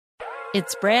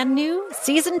It's brand new,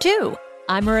 Season 2.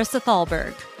 I'm Marissa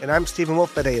Thalberg. And I'm Stephen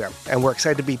Wolf Bedeta, and we're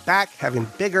excited to be back having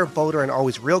bigger, bolder, and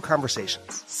always real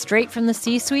conversations. Straight from the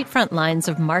C-suite front lines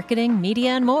of marketing, media,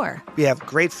 and more. We have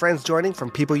great friends joining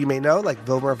from people you may know, like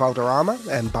Wilmer Valderrama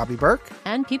and Bobby Burke.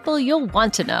 And people you'll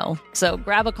want to know. So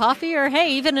grab a coffee or,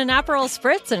 hey, even an Aperol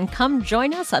Spritz and come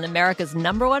join us on America's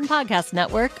 #1 podcast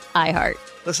network, iHeart.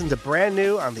 Listen to Brand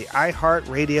New on the iHeart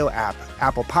Radio app,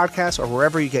 Apple Podcasts, or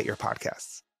wherever you get your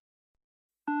podcasts.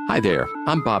 Hi there,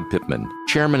 I'm Bob Pittman,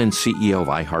 Chairman and CEO of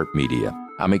iHeartMedia.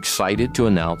 I'm excited to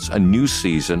announce a new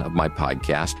season of my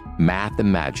podcast, Math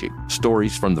and Magic,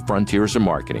 Stories from the Frontiers of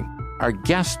Marketing. Our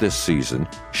guests this season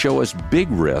show us big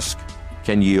risk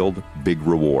can yield big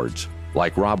rewards,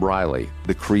 like Rob Riley,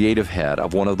 the creative head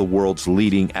of one of the world's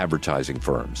leading advertising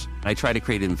firms. I try to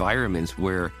create environments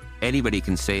where anybody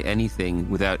can say anything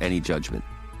without any judgment.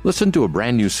 Listen to a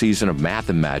brand new season of Math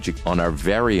and Magic on our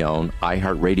very own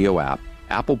iHeartRadio app,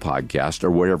 Apple Podcast, or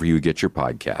wherever you get your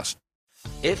podcast.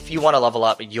 If you want to level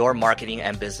up your marketing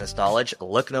and business knowledge,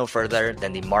 look no further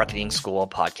than the Marketing School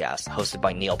podcast, hosted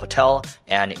by Neil Patel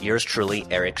and yours truly,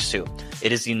 Eric Su.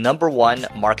 It is the #1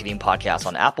 marketing podcast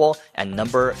on Apple and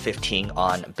number 15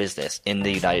 on business in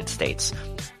the United States.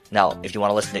 Now, if you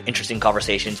want to listen to interesting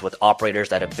conversations with operators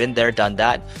that have been there, done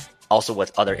that, also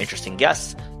with other interesting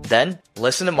guests, then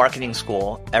listen to Marketing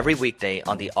School every weekday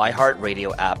on the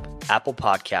iHeartRadio app, Apple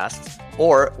Podcasts,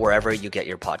 or wherever you get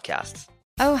your podcasts.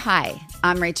 Oh, hi,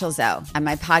 I'm Rachel Zoe, and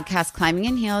my podcast, Climbing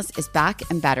in Heels, is back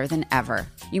and better than ever.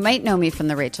 You might know me from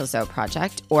the Rachel Zoe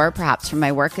Project, or perhaps from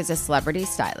my work as a celebrity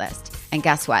stylist. And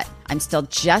guess what? I'm still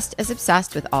just as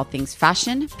obsessed with all things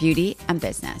fashion, beauty, and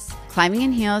business. Climbing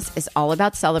in Heels is all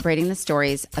about celebrating the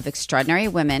stories of extraordinary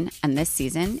women, and this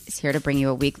season is here to bring you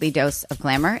a weekly dose of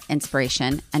glamour,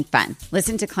 inspiration, and fun.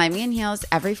 Listen to Climbing in Heels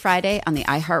every Friday on the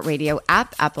iHeartRadio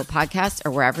app, Apple Podcasts,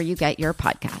 or wherever you get your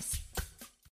podcasts.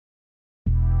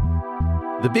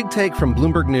 The Big Take from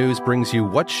Bloomberg News brings you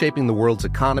what's shaping the world's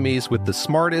economies with the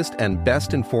smartest and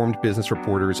best-informed business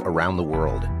reporters around the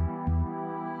world.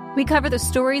 We cover the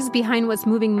stories behind what's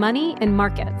moving money and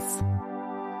markets,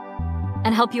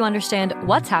 and help you understand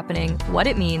what's happening, what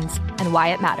it means, and why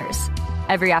it matters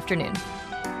every afternoon.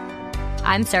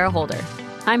 I'm Sarah Holder.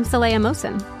 I'm Saleha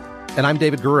Mohsin. And I'm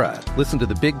David Gura. Listen to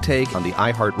The Big Take on the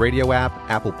iHeartRadio app,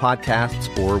 Apple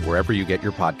Podcasts, or wherever you get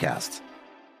your podcasts.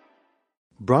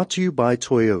 Brought to you by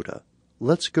Toyota.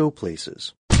 Let's go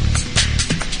places.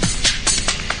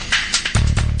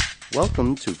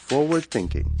 Welcome to Forward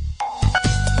Thinking.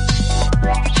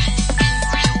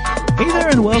 Hey there,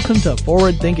 and welcome to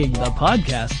Forward Thinking, the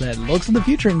podcast that looks in the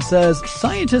future and says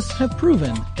scientists have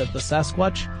proven that the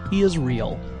Sasquatch, he is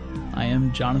real. I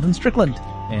am Jonathan Strickland.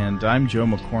 And I'm Joe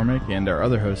McCormick, and our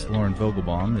other host, Lauren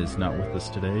Vogelbaum, is not with us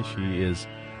today. She is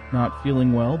not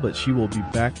feeling well, but she will be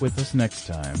back with us next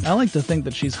time. I like to think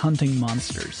that she's hunting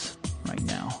monsters right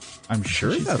now. I'm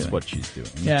sure that's what she's doing.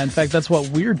 Yeah, in fact, that's what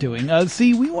we're doing.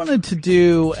 See, we wanted to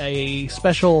do a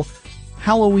special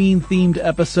Halloween-themed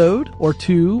episode, or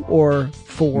 2, or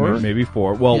 4. Maybe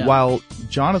 4. Well, yeah. While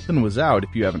Jonathan was out,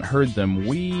 if you haven't heard them,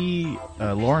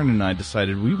 Lauren and I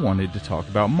decided we wanted to talk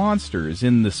about monsters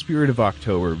in the spirit of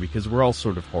October, because we're all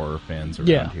sort of horror fans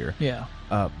around here. Yeah.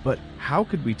 But how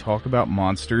could we talk about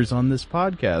monsters on this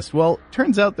podcast? Well,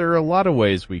 turns out there are a lot of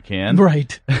ways we can.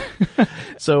 Right.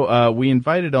 So we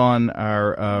invited on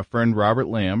our friend Robert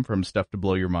Lamb from Stuff to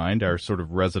Blow Your Mind, our sort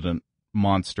of resident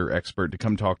monster expert, to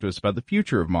come talk to us about the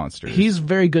future of monsters. He's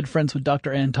very good friends with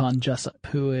Dr. Anton Jessup,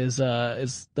 who is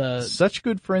the... Such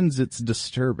good friends, it's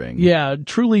disturbing. Yeah,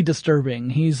 truly disturbing.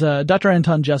 He's, Dr.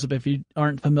 Anton Jessup, if you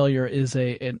aren't familiar, is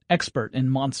an expert in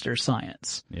monster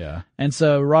science. Yeah. And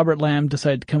so Robert Lamb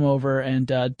decided to come over and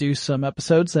do some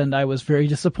episodes, and I was very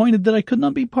disappointed that I could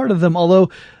not be part of them, although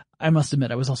I must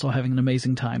admit I was also having an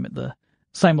amazing time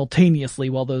simultaneously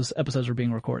while those episodes were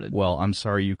being recorded. Well, I'm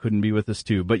sorry you couldn't be with us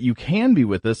too, but you can be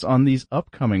with us on these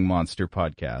upcoming monster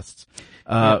podcasts.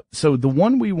 So the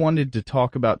one we wanted to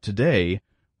talk about today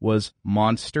was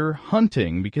monster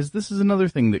hunting, because this is another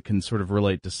thing that can sort of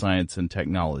relate to science and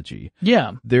technology.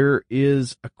 Yeah. There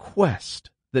is a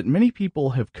quest that many people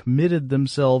have committed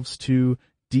themselves to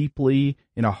deeply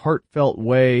in a heartfelt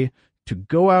way, to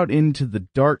go out into the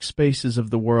dark spaces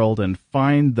of the world and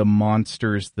find the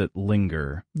monsters that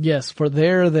linger. Yes, for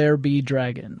there be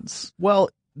dragons. Well,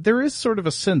 there is sort of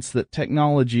a sense that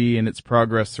technology and its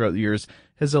progress throughout the years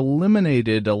has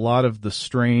eliminated a lot of the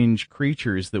strange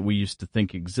creatures that we used to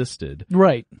think existed.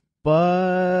 Right.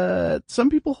 But some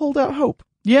people hold out hope.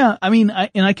 Yeah, I mean,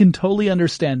 I can totally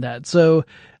understand that. So,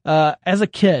 as a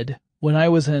kid, when I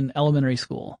was in elementary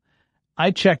school, I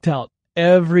checked out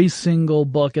every single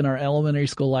book in our elementary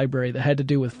school library that had to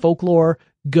do with folklore,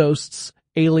 ghosts,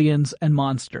 aliens, and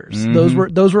monsters.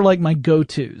 Mm-hmm. Those were like my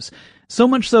go-tos. So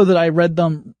much so that I read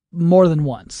them more than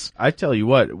once. I tell you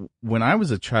what, when I was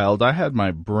a child, I had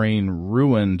my brain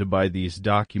ruined by these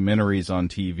documentaries on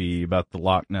TV about the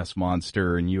Loch Ness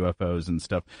Monster and UFOs and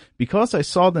stuff, because I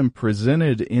saw them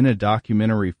presented in a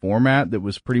documentary format that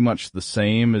was pretty much the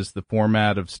same as the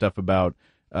format of stuff about,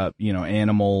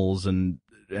 animals and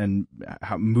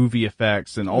how movie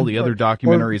effects and all the other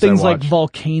documentaries or things I watched. like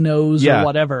volcanoes or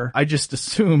whatever. I just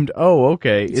assumed,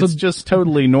 okay, it's just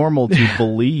totally normal to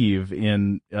believe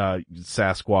in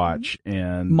Sasquatch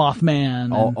and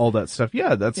Mothman, all that stuff.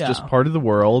 Yeah, that's just part of the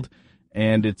world,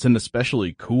 and it's an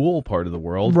especially cool part of the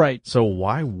world. Right. So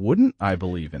why wouldn't I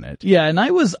believe in it? Yeah, and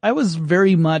I was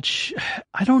very much,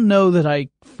 I don't know that I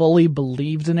fully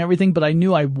believed in everything, but I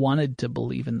knew I wanted to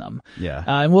believe in them. Yeah.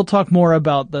 And we'll talk more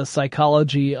about the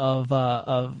psychology of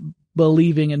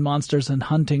believing in monsters and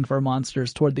hunting for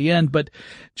monsters toward the end, but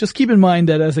just keep in mind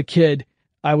that as a kid,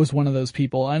 I was one of those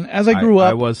people. And as I grew up,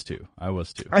 I was too.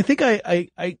 I think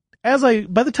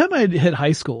by the time I had hit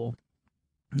high school,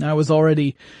 I was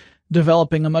already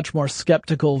developing a much more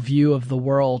skeptical view of the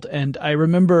world. And I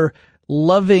remember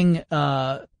loving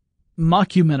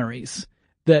mockumentaries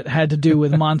that had to do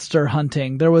with monster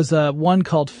hunting. There was one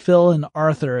called Phil and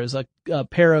Arthur, as a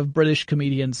pair of British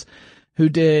comedians who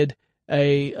did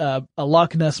a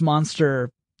Loch Ness Monster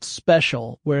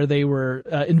special where they were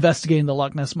investigating the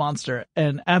Loch Ness Monster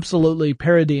and absolutely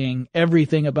parodying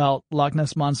everything about Loch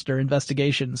Ness Monster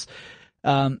investigations.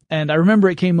 And I remember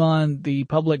it came on the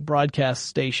public broadcast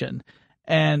station,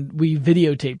 and we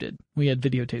videotaped it. We had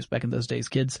videotapes back in those days,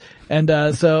 kids. And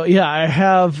I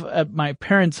have at my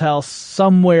parents' house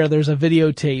somewhere there's a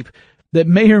videotape that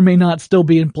may or may not still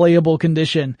be in playable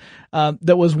condition.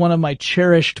 That was one of my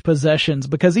cherished possessions,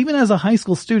 because even as a high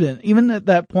school student, even at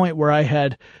that point where I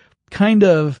had kind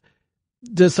of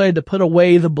decided to put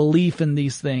away the belief in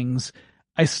these things,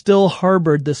 I still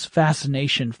harbored this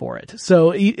fascination for it.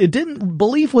 So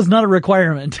belief was not a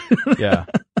requirement. Yeah.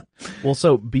 Well,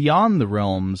 so beyond the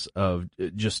realms of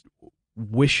just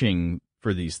wishing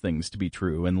for these things to be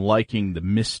true and liking the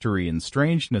mystery and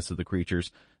strangeness of the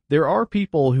creatures, there are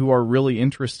people who are really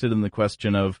interested in the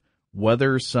question of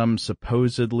whether some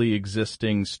supposedly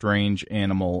existing strange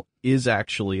animal is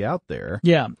actually out there.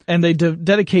 Yeah, and they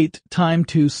dedicate time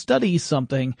to study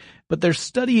something, but they're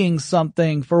studying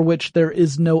something for which there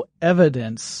is no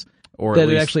evidence or that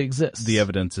it actually exists. The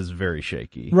evidence is very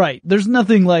shaky. Right. There's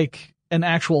nothing like an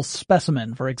actual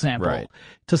specimen, for example,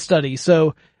 to study.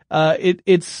 So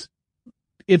it's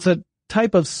a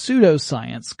type of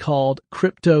pseudoscience called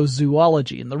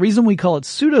cryptozoology. And the reason we call it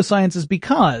pseudoscience is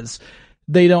because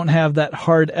they don't have that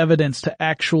hard evidence to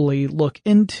actually look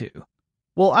into.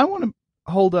 Well, I want to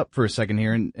hold up for a second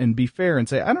here and be fair and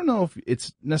say, I don't know if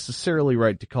it's necessarily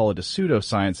right to call it a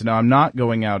pseudoscience. Now, I'm not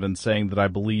going out and saying that I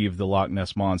believe the Loch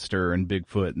Ness Monster and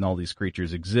Bigfoot and all these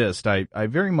creatures exist. I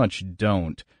very much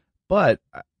don't. But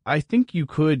I think you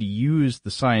could use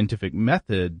the scientific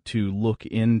method to look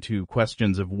into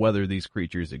questions of whether these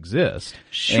creatures exist.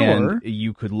 Sure. And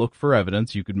you could look for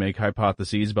evidence. You could make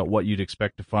hypotheses about what you'd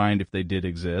expect to find if they did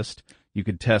exist. You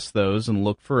could test those and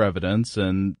look for evidence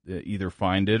and either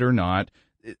find it or not.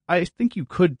 I think you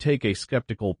could take a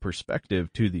skeptical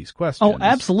perspective to these questions. Oh,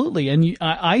 absolutely. And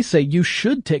I say you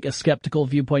should take a skeptical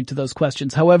viewpoint to those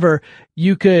questions. However,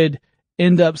 you could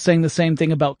end up saying the same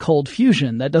thing about cold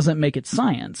fusion. That doesn't make it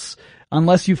science.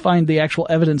 Unless you find the actual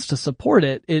evidence to support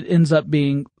it, it ends up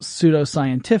being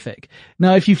pseudoscientific.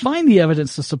 Now, if you find the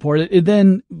evidence to support it,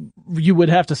 then you would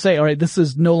have to say, all right, this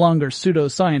is no longer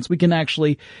pseudoscience. We can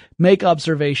actually make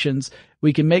observations.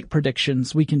 We can make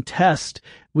predictions. We can test.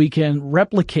 We can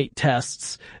replicate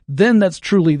tests. Then that's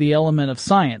truly the element of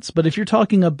science. But if you're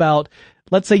talking about,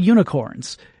 let's say,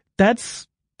 unicorns,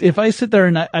 if I sit there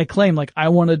and I claim, like, I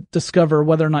want to discover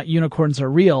whether or not unicorns are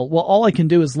real, well, all I can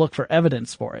do is look for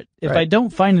evidence for it. If I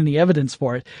don't find any evidence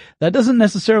for it, that doesn't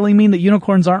necessarily mean that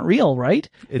unicorns aren't real, right?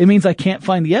 It means I can't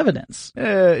find the evidence.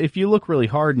 If you look really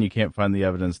hard and you can't find the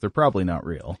evidence, they're probably not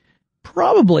real.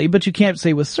 Probably, but you can't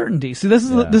say with certainty. See, this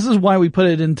is why we put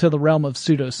it into the realm of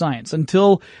pseudoscience,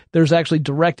 until there's actually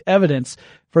direct evidence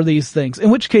for these things,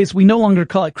 in which case we no longer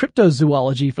call it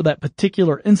cryptozoology for that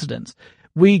particular incident.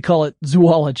 We call it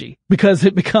zoology because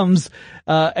it becomes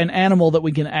an animal that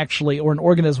we can actually, or an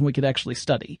organism we could actually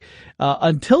study.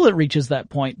 Until it reaches that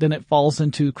point, then it falls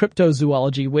into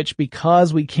cryptozoology, which,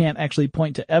 because we can't actually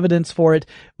point to evidence for it,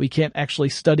 we can't actually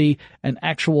study an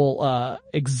actual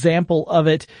example of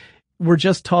it, we're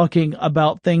just talking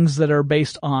about things that are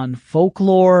based on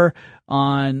folklore,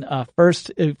 on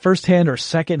first-hand or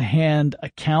second-hand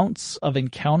accounts of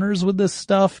encounters with this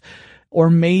stuff, or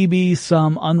maybe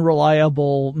some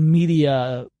unreliable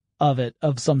media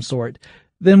of some sort,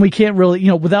 then we can't really,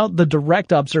 without the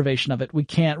direct observation of it, we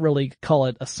can't really call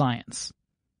it a science.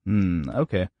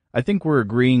 Okay. I think we're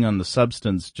agreeing on the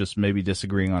substance, just maybe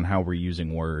disagreeing on how we're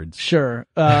using words. Sure.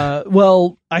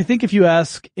 Well, I think if you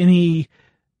ask any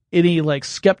like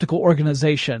skeptical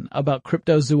organization about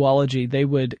cryptozoology, they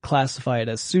would classify it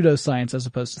as pseudoscience as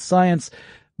opposed to science.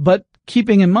 But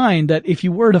keeping in mind that if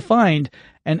you were to find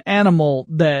an animal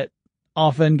that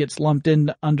often gets lumped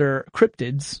in under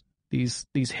cryptids,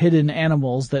 these hidden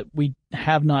animals that we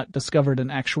have not discovered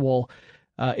an actual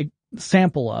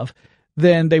sample of,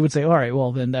 then they would say, all right,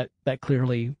 well, then that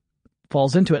clearly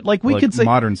falls into it. Like we could say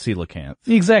modern coelacanth.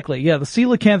 Exactly. Yeah. The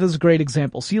coelacanth is a great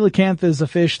example. Coelacanth is a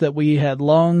fish that we had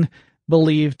long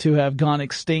believed to have gone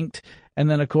extinct. And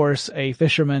then, of course, a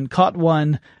fisherman caught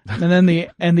one, and then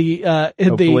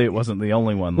hopefully it wasn't the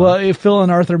only one. Well, Phil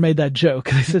and Arthur made that joke.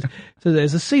 They said, so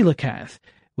there's a coelacanth,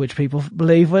 which people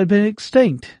believe had been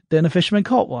extinct. Then a fisherman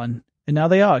caught one, and now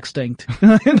they are extinct.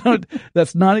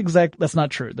 That's not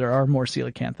true. There are more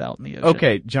coelacanth out in the ocean.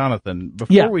 Okay, Jonathan,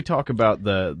 before we talk about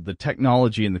the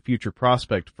technology and the future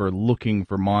prospect for looking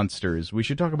for monsters, we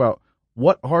should talk about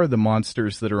what are the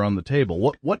monsters that are on the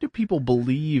table? What do people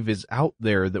believe is out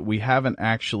there that we haven't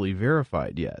actually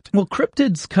verified yet? Well,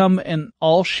 cryptids come in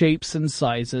all shapes and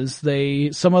sizes.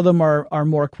 Some of them are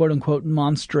more quote unquote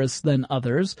monstrous than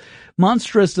others.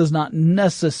 Monstrous does not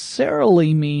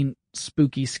necessarily mean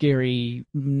spooky, scary,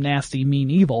 nasty,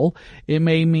 mean, evil. It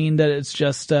may mean that it's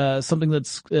just something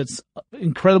that's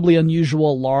incredibly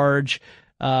unusual, large,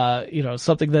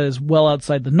 something that is well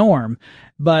outside the norm.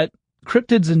 But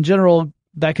cryptids in general,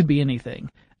 that could be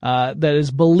anything that is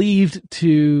believed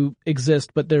to exist,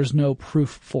 but there's no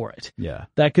proof for it. Yeah.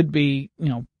 That could be,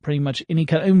 pretty much any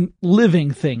kind of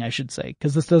living thing, I should say,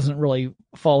 because this doesn't really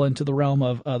fall into the realm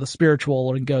of the spiritual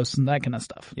or ghosts and that kind of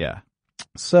stuff. Yeah.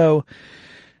 So,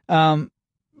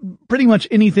 pretty much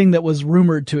anything that was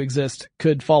rumored to exist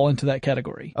could fall into that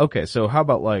category. Okay, so how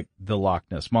about like the Loch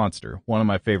Ness Monster? One of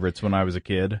my favorites when I was a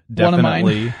kid.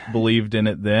 Definitely believed in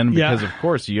it then because, of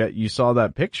course, you saw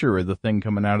that picture of the thing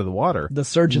coming out of the water. The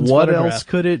surgeon's What photograph. else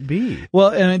could it be?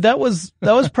 Well, I mean, that was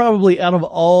probably out of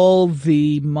all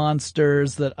the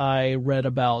monsters that I read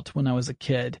about when I was a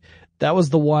kid, that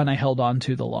was the one I held on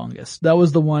to the longest. That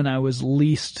was the one I was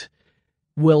least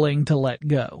willing to let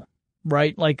go.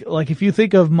 Right? Like if you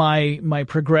think of my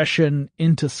progression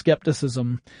into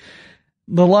skepticism,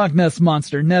 the Loch Ness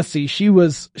Monster, Nessie, she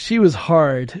was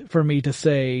hard for me to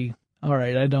say, all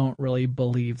right, I don't really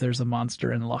believe there's a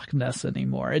monster in Loch Ness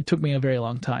anymore. It took me a very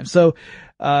long time. So,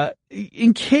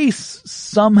 in case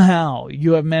somehow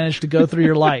you have managed to go through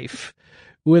your life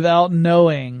without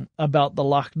knowing about the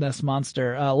Loch Ness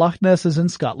Monster, Loch Ness is in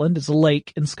Scotland. It's a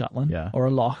lake in Scotland. Yeah. Or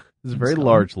a loch. It's a very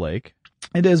large lake.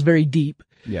 It is very deep.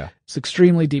 Yeah. It's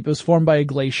extremely deep. It was formed by a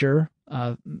glacier,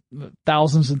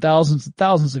 thousands and thousands and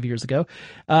thousands of years ago.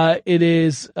 It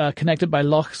is, connected by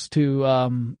lochs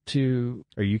to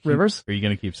rivers. Are you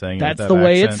going to keep saying That's it with the that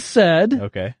way accent? it's said.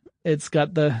 Okay. It's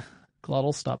got the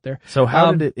glottal stop there. So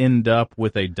how did it end up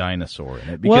with a dinosaur in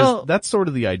it? Because Well, that's sort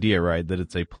of the idea, right? That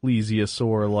it's a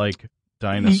plesiosaur-like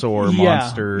dinosaur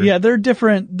monster. Yeah, they're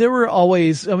different. There were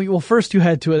always, first you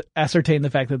had to ascertain the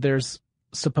fact that there's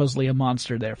supposedly a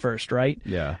monster there first, right?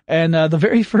 Yeah. And the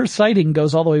very first sighting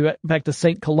goes all the way back to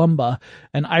St. Columba,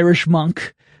 an Irish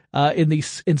monk in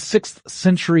 6th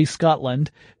century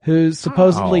Scotland, who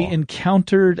supposedly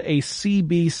encountered a sea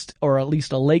beast, or at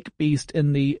least a lake beast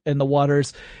in the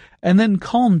waters, and then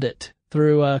calmed it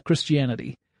through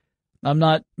Christianity. I'm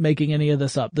not making any of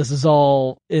this up. This is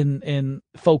all in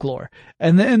folklore.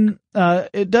 And then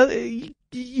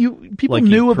people like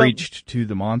knew he about preached to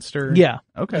the monster. Yeah.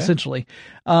 Okay. Essentially.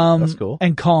 That's cool.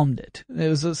 And calmed it. It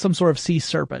was some sort of sea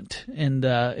serpent in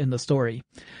the story.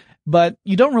 But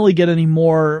you don't really get any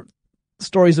more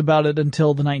stories about it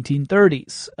until the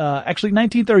 1930s. Actually,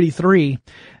 1933,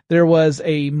 there was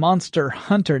a monster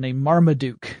hunter named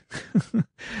Marmaduke,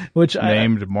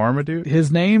 named Marmaduke.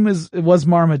 His name was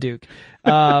Marmaduke.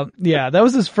 Yeah, that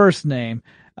was his first name.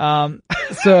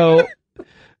 So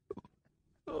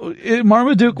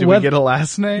Marmaduke. Did we get a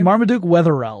last name? Marmaduke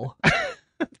Wetherell.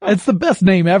 It's the best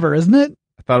name ever, isn't it?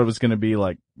 I thought it was going to be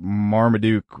like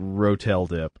Marmaduke Rotel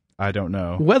Dip. I don't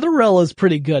know. Wetherell is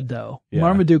pretty good though. Yeah.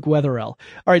 Marmaduke Wetherell. All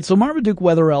right, so Marmaduke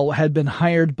Wetherell had been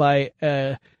hired by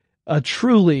a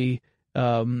truly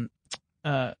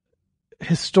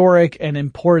historic and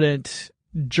important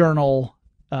journal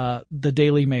the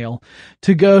Daily Mail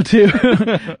to go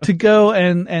to go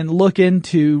and look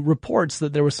into reports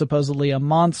that there was supposedly a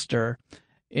monster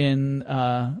in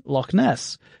Loch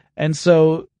Ness. And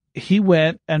so he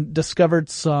went and discovered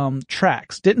some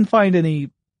tracks. Didn't find any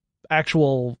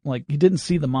actual, he didn't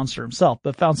see the monster himself,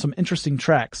 but found some interesting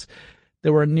tracks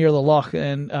that were near the loch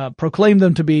and proclaimed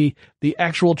them to be the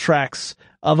actual tracks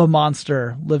of a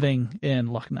monster living in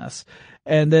Loch Ness.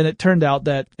 And then it turned out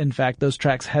that, in fact, those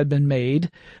tracks had been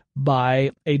made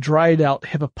by a dried out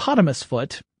hippopotamus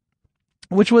foot,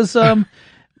 which was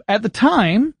at the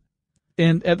time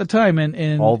in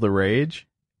all the rage.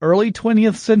 Early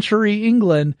 20th century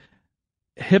England,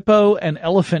 hippo and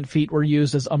elephant feet were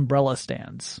used as umbrella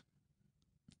stands.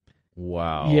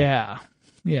 Wow.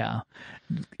 Yeah.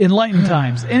 Enlightened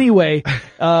times. Anyway,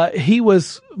 he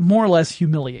was more or less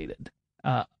humiliated.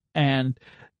 And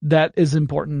that is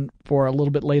important for a little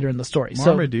bit later in the story.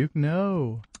 Marmaduke,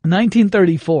 no.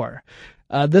 1934.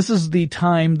 This is the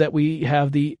time that we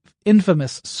have the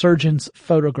infamous surgeon's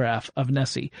photograph of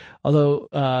Nessie.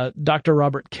 Although Dr.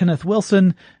 Robert Kenneth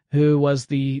Wilson, who was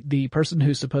the person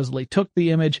who supposedly took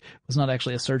the image, was not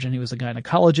actually a surgeon. He was a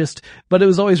gynecologist, but it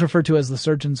was always referred to as the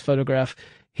surgeon's photograph.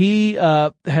 He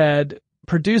had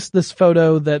produced this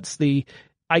photo that's the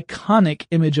iconic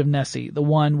image of Nessie, the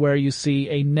one where you see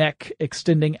a neck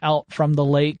extending out from the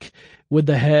lake with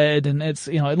the head, and it's,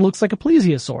 it looks like a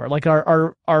plesiosaur, like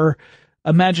our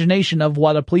imagination of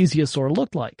what a plesiosaur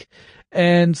looked like.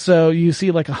 And so you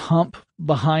see like a hump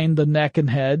behind the neck and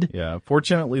head. Yeah.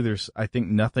 Fortunately, there's, I think,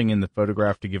 nothing in the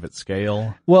photograph to give it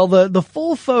scale. Well, the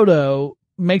full photo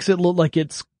makes it look like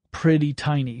it's pretty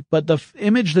tiny, but the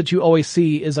image that you always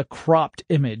see is a cropped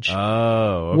image.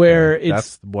 Oh, okay. Where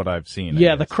that's what I've seen.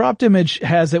 Yeah, the cropped image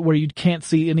has it where you can't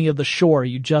see any of the shore,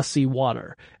 you just see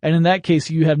water. And in that case,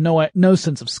 you have no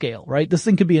sense of scale, right? This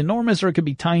thing could be enormous or it could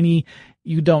be tiny.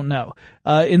 You don't know.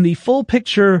 In the full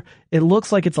picture, it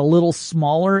looks like it's a little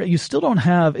smaller. You still don't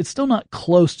have, it's still not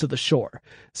close to the shore.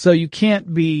 So you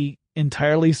can't be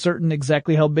entirely certain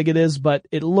exactly how big it is, but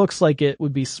it looks like it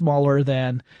would be smaller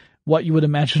than what you would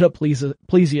imagine a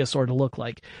plesiosaur to look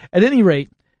like. At any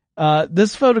rate,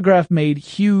 this photograph made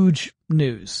huge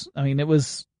news. I mean, it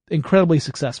was incredibly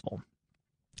successful.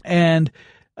 And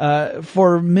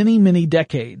for many, many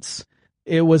decades,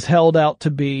 it was held out to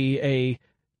be a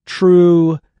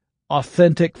true,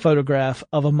 authentic photograph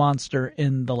of a monster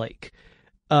in the lake.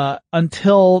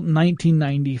 Until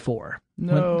 1994.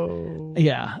 No.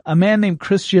 A man named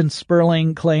Christian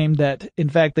Sperling claimed that, in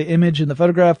fact, the image in the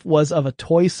photograph was of a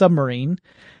toy submarine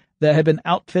that had been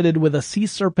outfitted with a sea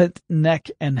serpent neck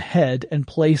and head and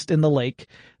placed in the lake.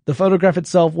 The photograph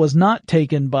itself was not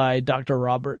taken by Dr.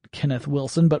 Robert Kenneth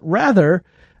Wilson, but rather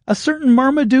a certain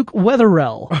Marmaduke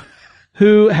Wetherell,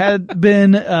 who had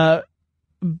been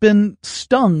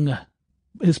stung,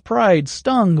 his pride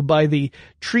stung by the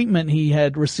treatment he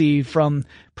had received from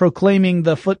proclaiming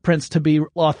the footprints to be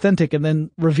authentic and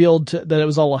then revealed that it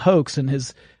was all a hoax, and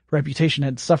his reputation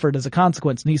had suffered as a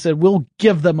consequence. And he said, "We'll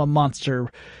give them a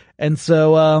monster." And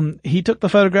so he took the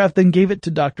photograph, then gave it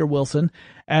to Dr. Wilson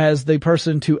as the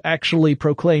person to actually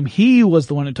proclaim he was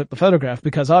the one who took the photograph,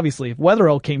 because obviously if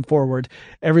Wetherell came forward,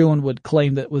 everyone would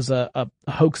claim that it was a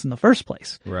hoax in the first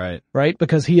place. Right. Right?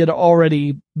 Because he had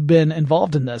already been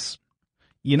involved in this.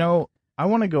 I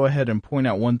want to go ahead and point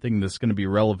out one thing that's going to be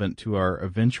relevant to our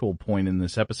eventual point in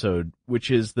this episode,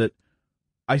 which is that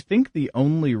I think the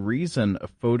only reason a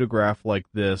photograph like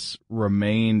this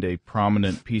remained a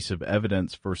prominent piece of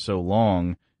evidence for so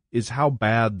long is how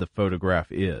bad the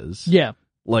photograph is. Yeah.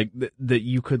 Like, that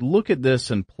you could look at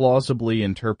this and plausibly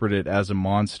interpret it as a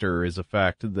monster is a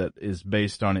fact that is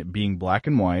based on it being black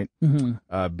and white,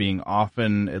 being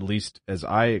often, at least as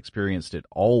I experienced it,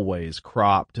 always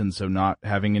cropped, and so not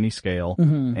having any scale,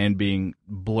 and being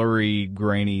blurry,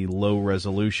 grainy, low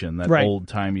resolution, that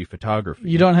old-timey photography.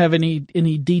 You don't have any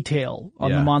detail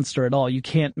on the monster at all. You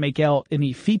can't make out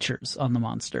any features on the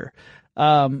monster.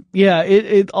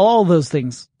 All those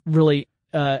things really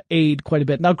aid quite a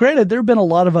bit. Now, granted, there have been a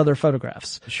lot of other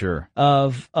photographs,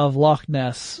 of Loch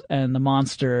Ness and the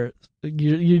monster.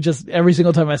 You just, every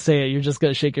single time I say it, you're just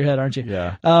gonna shake your head, aren't you?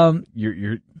 Yeah.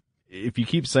 You're if you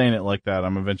keep saying it like that,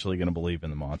 I'm eventually gonna believe in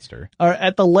the monster.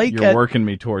 At the lake, you're working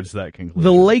me towards that conclusion.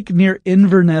 The lake near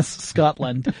Inverness,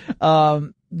 Scotland.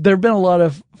 There have been a lot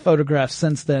of photographs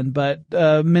since then, but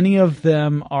many of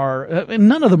them are,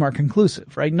 none of them are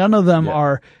conclusive, right? None of them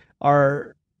are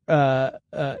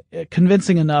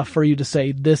convincing enough for you to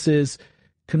say this is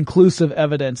conclusive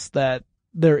evidence that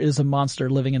there is a monster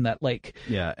living in that lake.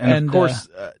 Yeah, and of course,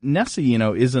 Nessie,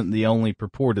 isn't the only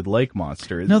purported lake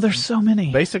monster. No, there's so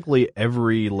many. Basically,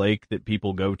 every lake that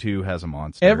people go to has a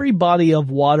monster. Every body of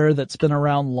water that's been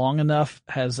around long enough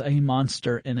has a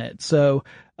monster in it. So,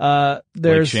 there's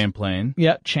Lake Champlain.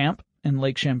 Yeah, Champ in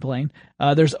Lake Champlain.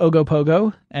 There's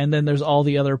Ogopogo, and then there's all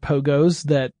the other Pogos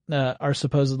that are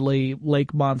supposedly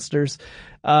lake monsters.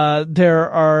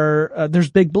 There's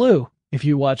Big Blue, if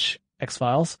you watch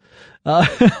X-Files.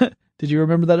 Did you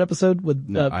remember that episode with?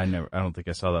 No, I don't think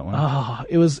I saw that one. Oh,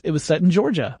 it was set in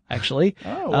Georgia, actually.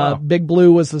 Oh, wow. Big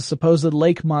Blue was the supposed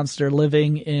lake monster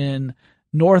living in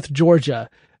North Georgia,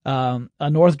 a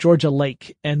North Georgia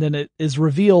lake, and then it is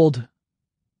revealed.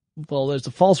 Well, there's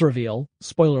a false reveal.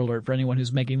 Spoiler alert for anyone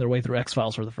who's making their way through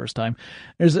X-Files for the first time.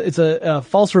 It's a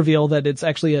false reveal that it's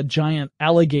actually a giant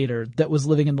alligator that was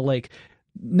living in the lake.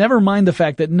 Never mind the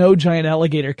fact that no giant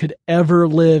alligator could ever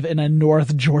live in a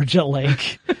North Georgia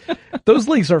lake. Those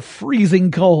lakes are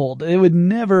freezing cold.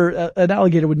 An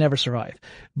alligator would never survive.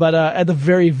 But at the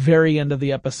very, very end of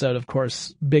the episode, of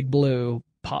course, Big Blue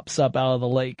pops up out of the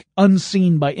lake,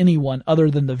 unseen by anyone other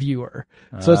than the viewer.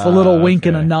 So it's a little wink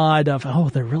and a nod of, oh,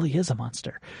 there really is a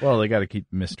monster. Well, they got to keep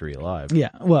mystery alive. Yeah,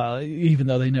 well, even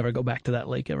though they never go back to that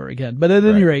lake ever again. But at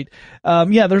any rate,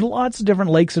 there's lots of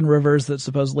different lakes and rivers that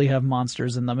supposedly have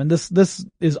monsters in them. And this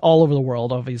is all over the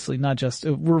world, obviously, not just,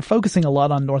 we're focusing a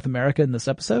lot on North America in this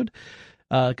episode,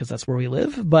 because that's where we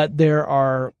live, but there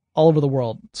are all over the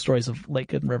world stories of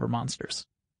lake and river monsters.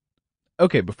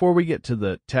 Okay, before we get to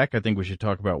the tech, I think we should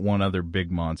talk about one other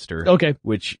big monster. Okay.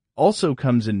 Which also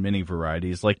comes in many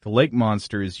varieties. Like the lake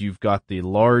monsters, you've got the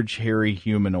large, hairy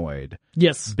humanoid.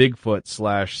 Yes. Bigfoot /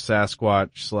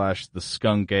 Sasquatch / the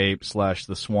skunk ape /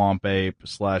 the swamp ape / the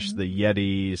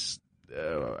Yetis.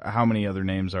 How many other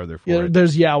names are there for it?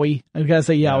 There's Yowie. I gotta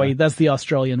say Yowie. Yeah. That's the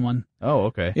Australian one. Oh,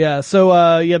 okay. Yeah,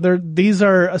 so, these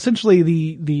are essentially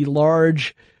the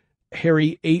large,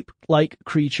 hairy ape-like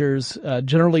creatures.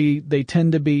 Generally, they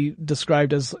tend to be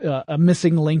described as a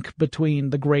missing link between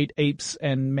the great apes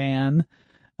and man.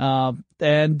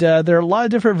 And there are a lot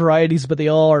of different varieties, but they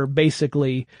all are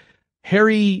basically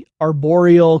hairy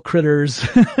arboreal critters.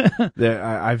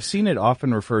 I've seen it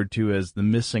often referred to as the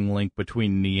missing link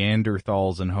between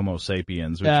Neanderthals and Homo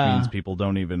sapiens, which means people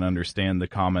don't even understand the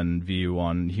common view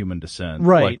on human descent.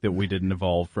 Right. Like that we didn't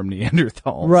evolve from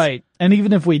Neanderthals. Right. And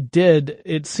even if we did,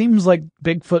 it seems like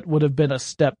Bigfoot would have been a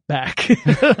step back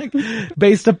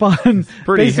based upon...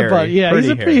 Pretty hairy. He's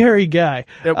a pretty hairy guy.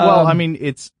 Well, I mean,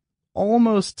 it's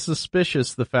almost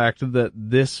suspicious the fact that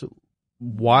this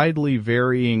widely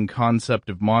varying concept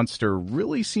of monster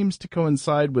really seems to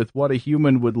coincide with what a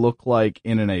human would look like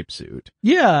in an ape suit.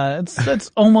 Yeah, that's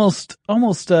almost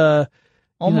suspicious.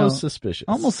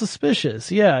 Almost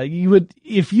suspicious. Yeah, you would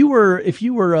if you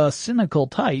were a cynical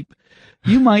type,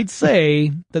 you might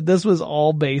say that this was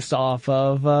all based off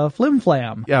of Flim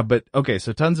Flam. Yeah, but okay,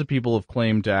 so tons of people have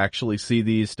claimed to actually see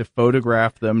these, to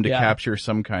photograph them, to capture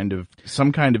some kind of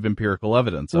empirical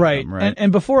evidence of them, right?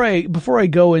 And before I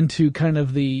go into kind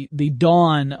of the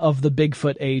dawn of the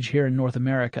Bigfoot age here in North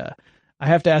America, I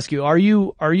have to ask you, are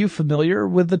you familiar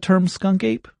with the term skunk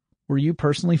ape? Were you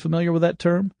personally familiar with that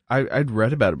term? I'd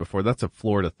read about it before. That's a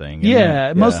Florida thing.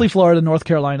 Yeah, mostly Florida, North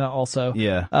Carolina also.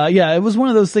 Yeah. It was one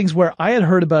of those things where I had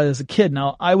heard about it as a kid.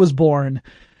 Now, I was born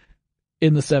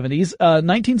in the 70s.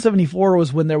 1974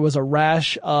 was when there was a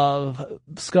rash of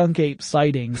skunk ape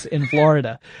sightings in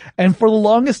Florida. And for the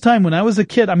longest time when I was a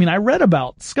kid, I mean, I read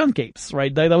about skunk apes,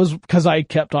 right? That was because I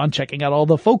kept on checking out all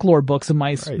the folklore books in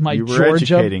my you were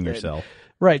Georgia. Educating yourself.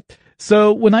 Right.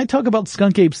 So when I talk about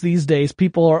skunk apes these days,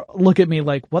 people look at me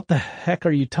like, what the heck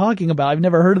are you talking about? I've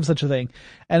never heard of such a thing.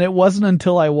 And it wasn't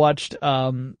until I watched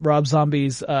Rob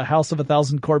Zombie's House of a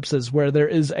Thousand Corpses, where there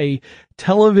is a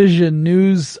television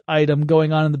news item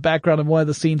going on in the background of one of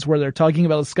the scenes where they're talking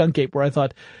about a skunk ape, where I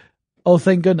thought, oh,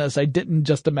 thank goodness, I didn't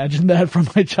just imagine that from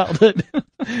my childhood.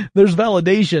 There's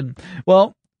validation.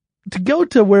 Well, to go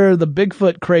to where the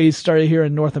Bigfoot craze started here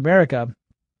in North America,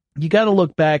 you got to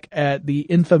look back at the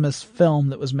infamous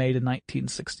film that was made in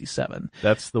 1967.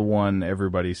 That's the one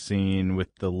everybody's seen with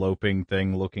the loping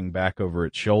thing looking back over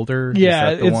its shoulder. Yeah,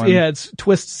 it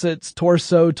twists its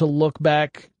torso to look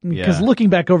back, because looking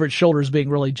back over its shoulder is being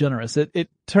really generous. It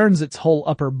turns its whole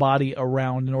upper body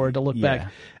around in order to look back,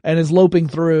 and is loping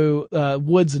through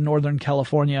woods in Northern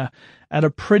California at a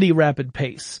pretty rapid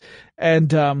pace. And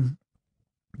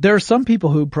there are some people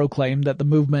who proclaim that the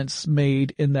movements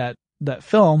made in that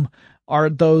film are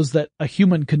those that a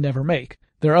human could never make.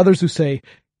 There are others who say,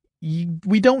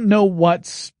 we don't know what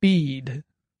speed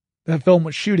that film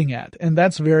was shooting at. And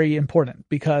that's very important,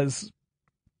 because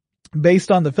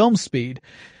based on the film speed,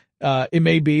 it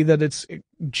may be that it's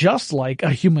just like a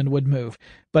human would move.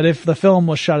 But if the film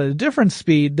was shot at a different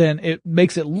speed, then it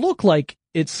makes it look like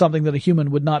it's something that a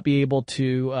human would not be able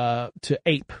to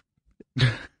ape.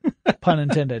 Pun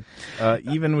intended.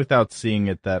 Even without seeing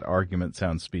it, that argument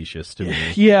sounds specious to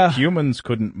me. Yeah. Humans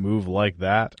couldn't move like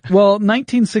that. Well,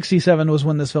 1967 was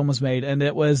when this film was made, and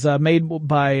it was made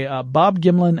by Bob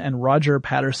Gimlin and Roger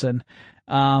Patterson.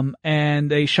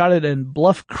 And they shot it in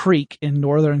Bluff Creek in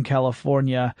Northern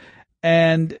California.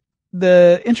 And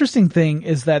the interesting thing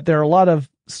is that there are a lot of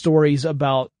stories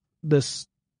about this,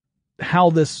 how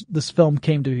this film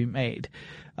came to be made,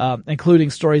 including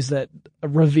stories that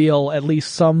reveal at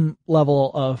least some level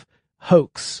of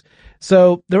hoax.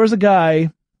 So there was a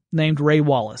guy named Ray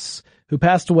Wallace who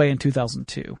passed away in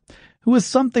 2002, who was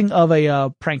something of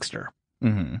a prankster.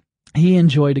 Mm-hmm. He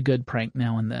enjoyed a good prank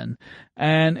now and then.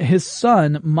 And his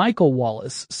son, Michael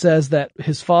Wallace, says that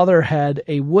his father had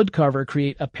a woodcarver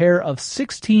create a pair of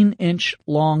 16-inch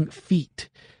long feet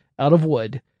out of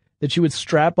wood that you would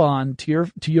strap on to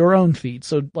your own feet.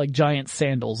 So like giant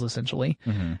sandals, essentially.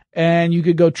 Mm-hmm. And you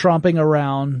could go tromping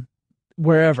around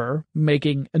wherever,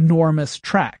 making enormous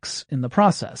tracks in the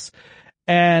process.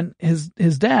 And his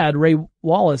dad, Ray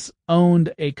Wallace,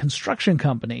 owned a construction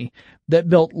company that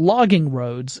built logging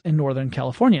roads in Northern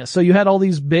California. So you had all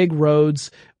these big roads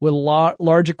with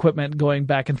large equipment going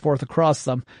back and forth across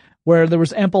them, where there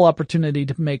was ample opportunity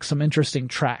to make some interesting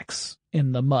tracks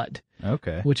in the mud.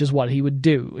 Okay. Which is what he would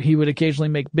do. He would occasionally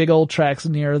make big old tracks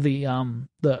near the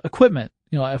equipment.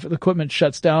 You know, if the equipment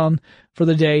shuts down for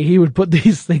the day, he would put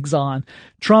these things on,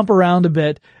 tromp around a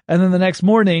bit, and then the next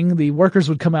morning the workers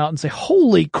would come out and say,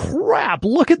 "Holy crap,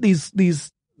 look at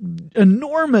these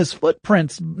enormous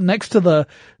footprints next to the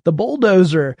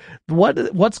bulldozer.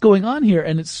 What's going on here?"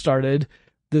 And it started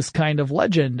this kind of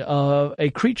legend of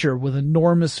a creature with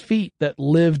enormous feet that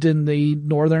lived in the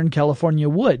Northern California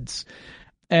woods.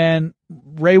 And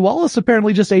Ray Wallace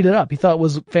apparently just ate it up. He thought it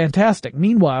was fantastic.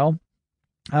 Meanwhile,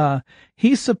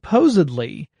 he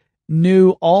supposedly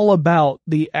knew all about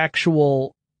the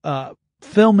actual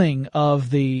filming of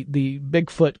the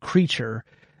Bigfoot creature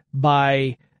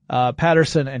by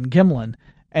Patterson and Gimlin,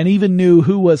 and even knew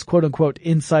who was quote unquote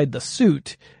inside the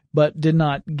suit, but did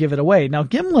not give it away. Now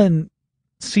Gimlin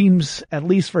seems, at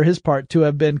least for his part, to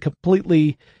have been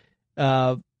completely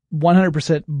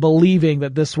 100% believing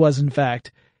that this was in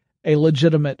fact a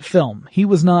legitimate film. He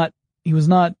was not,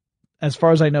 as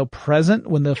far as I know, present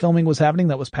when the filming was happening.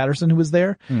 That was Patterson who was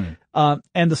there.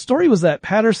 And the story was that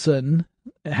Patterson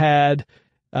had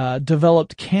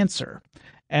developed cancer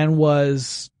and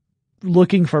was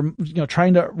looking for,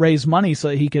 trying to raise money so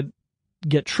that he could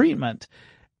get treatment.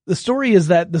 The story is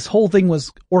that this whole thing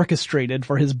was orchestrated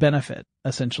for his benefit,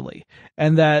 essentially,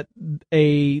 and that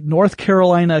a North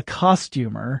Carolina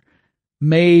costumer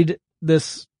made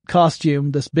this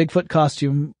costume, this Bigfoot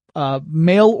costume,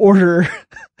 mail order,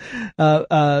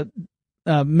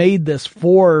 made this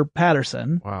for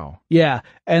Patterson. Wow. Yeah.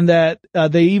 And that,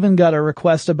 they even got a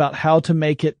request about how to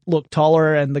make it look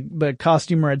taller. And the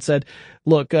costumer had said,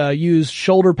 look, use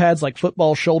shoulder pads, like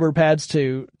football shoulder pads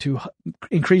to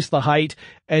increase the height,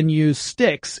 and use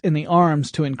sticks in the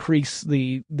arms to increase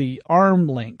the arm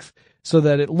length so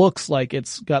that it looks like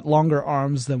it's got longer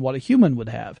arms than what a human would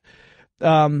have.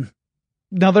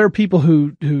 Now there are people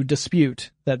who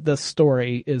dispute that this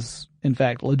story is in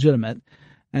fact legitimate,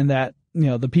 and that,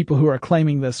 the people who are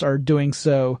claiming this are doing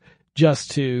so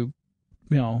just to,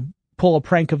 pull a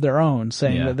prank of their own,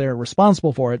 saying that they're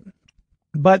responsible for it.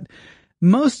 But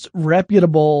most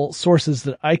reputable sources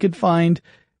that I could find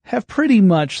have pretty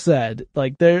much said,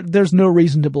 like, there's no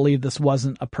reason to believe this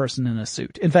wasn't a person in a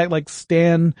suit. In fact, like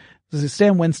Stan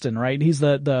Winston, right? He's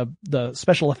the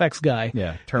special effects guy.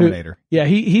 Yeah, Terminator.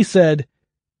 He said,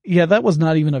 yeah, that was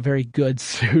not even a very good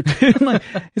suit. He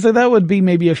said that would be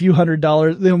maybe a few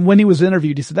 $100s. When he was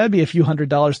interviewed, he said that'd be a few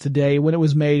 $100s today. When it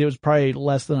was made, it was probably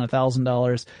less than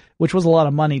 $1,000, which was a lot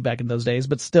of money back in those days,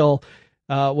 but still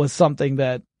was something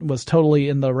that was totally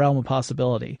in the realm of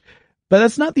possibility. But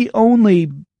that's not the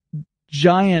only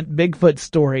giant Bigfoot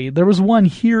story. There was one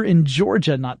here in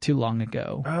Georgia not too long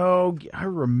ago. Oh, I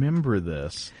remember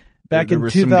this. Back there in were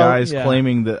 2000, some guys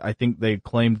claiming that, I think they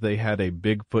claimed they had a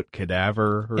Bigfoot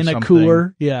cadaver or in something. a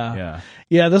cooler. Yeah.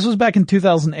 This was back in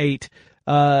 2008.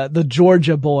 The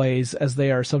Georgia Boys, as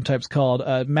they are sometimes called,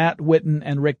 Matt Witten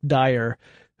and Rick Dyer,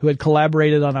 who had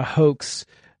collaborated on a hoax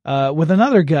with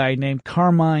another guy named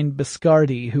Carmine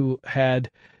Biscardi, who had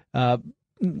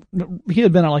he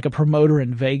had been like a promoter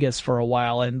in Vegas for a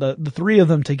while, and the three of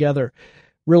them together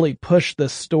really pushed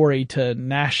this story to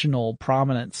national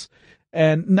prominence.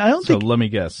 And I don't think. So let me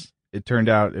guess. it turned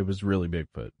out it was really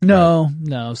Bigfoot.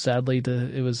 No, sadly,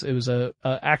 it was a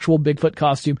actual Bigfoot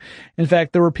costume. In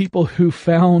fact, there were people who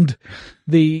found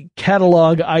the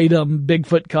catalog item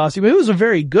Bigfoot costume. It was a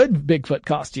very good Bigfoot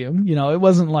costume. It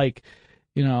wasn't like,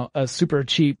 a super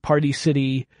cheap Party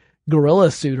City gorilla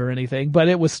suit or anything, but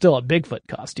it was still a Bigfoot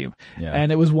costume. Yeah.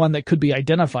 And it was one that could be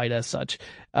identified as such.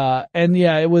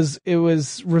 It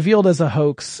was revealed as a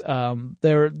hoax.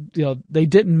 They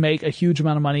didn't make a huge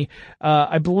amount of money.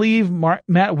 I believe Matt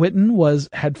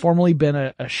Whitten had formerly been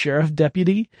a sheriff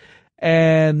deputy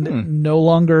and no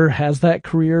longer has that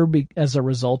career as a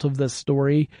result of this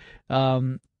story.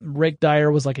 Rick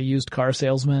Dyer was like a used car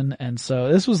salesman, and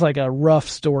so this was like a rough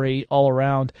story all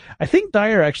around. I think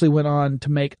Dyer actually went on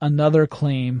to make another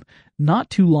claim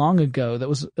not too long ago that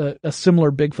was a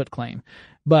similar Bigfoot claim,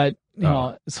 but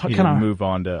it's kind of move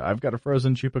on to I've got a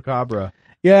frozen chupacabra.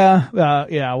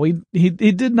 He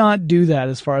did not do that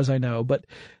as far as I know, but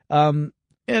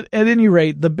at any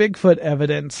rate, the Bigfoot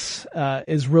evidence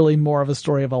is really more of a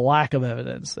story of a lack of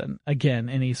evidence than, again,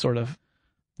 any sort of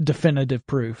definitive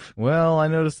proof. Well, I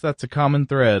noticed that's a common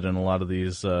thread in a lot of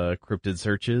these cryptid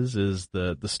searches, is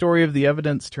the story of the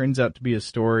evidence turns out to be a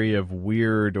story of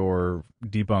weird or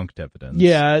debunked evidence.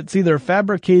 Yeah, it's either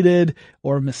fabricated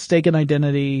or mistaken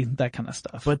identity, that kind of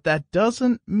stuff. But that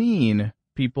doesn't mean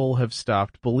people have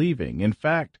stopped believing. In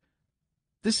fact,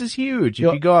 this is huge.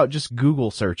 If you go out, just Google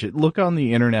search it. Look on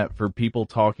the internet for people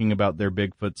talking about their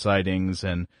Bigfoot sightings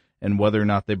and whether or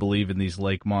not they believe in these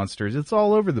lake monsters. It's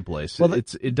all over the place. Well,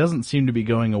 it doesn't seem to be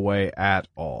going away at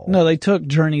all. No, they took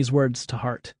Journey's words to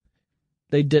heart.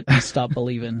 They didn't stop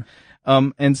believing.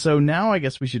 And so now I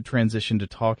guess we should transition to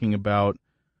talking about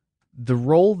the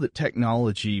role that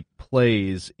technology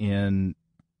plays in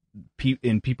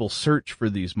people's search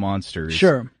for these monsters.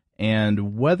 Sure.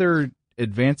 And whether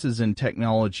advances in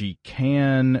technology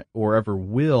can or ever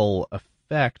will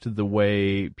affect the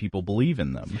way people believe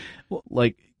in them. Well,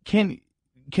 Can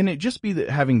it just be that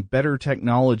having better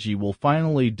technology will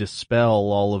finally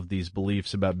dispel all of these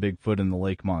beliefs about Bigfoot and the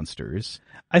lake monsters?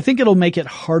 I think it'll make it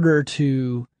harder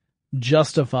to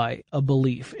justify a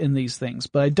belief in these things,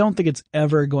 but I don't think it's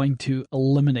ever going to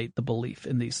eliminate the belief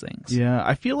in these things. Yeah,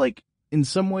 I feel like in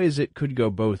some ways it could go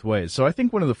both ways. So I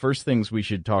think one of the first things we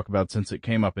should talk about, since it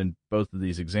came up in both of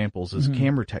these examples, is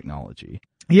camera technology.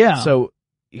 Yeah. So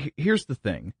here's the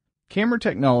thing. Camera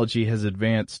technology has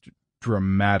advanced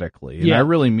dramatically. And I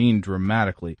really mean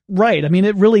dramatically. Right. I mean,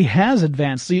 it really has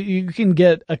advanced. So you can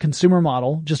get a consumer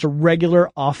model, just a regular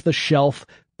off-the-shelf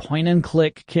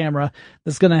point-and-click camera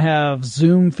that's going to have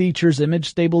zoom features, image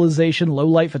stabilization,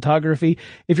 low-light photography.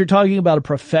 If you're talking about a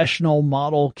professional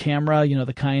model camera,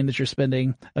 the kind that you're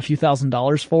spending a few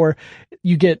 $1,000s for,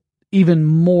 you get even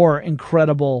more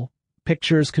incredible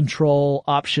pictures, control,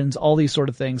 options, all these sort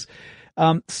of things.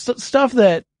 Stuff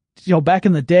that back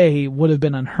in the day would have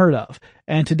been unheard of.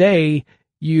 And today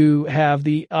you have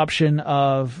the option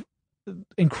of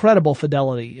incredible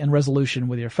fidelity and resolution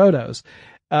with your photos.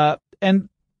 And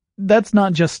that's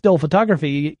not just still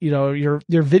photography. Your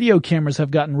video cameras have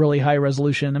gotten really high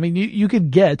resolution. I mean, you could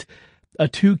get a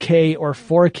 2K or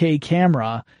 4K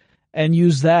camera and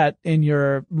use that in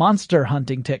your monster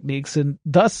hunting techniques. And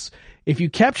thus, if you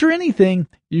capture anything,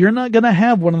 you're not going to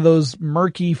have one of those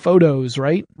murky photos,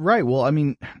 right? Right. Well, I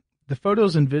mean, the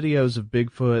photos and videos of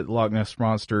Bigfoot, Loch Ness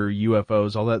Monster,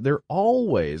 UFOs, all that, they're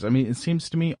always, it seems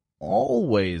to me,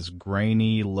 always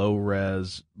grainy, low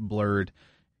res, blurred.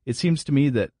 It seems to me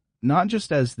that not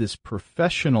just as this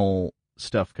professional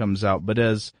stuff comes out, but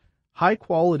as high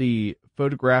quality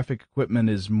photographic equipment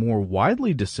is more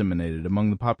widely disseminated among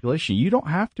the population. You don't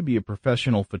have to be a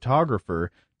professional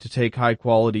photographer to take high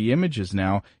quality images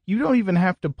now. You don't even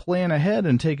have to plan ahead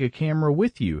and take a camera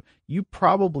with you. You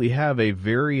probably have a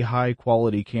very high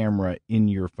quality camera in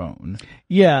your phone.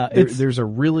 Yeah. There's a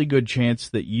really good chance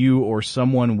that you or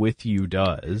someone with you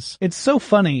does. It's so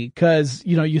funny because,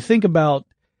 you think about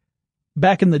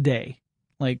back in the day,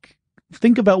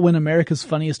 think about when America's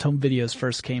Funniest Home Videos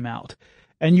first came out.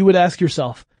 And you would ask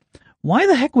yourself, why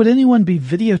the heck would anyone be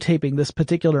videotaping this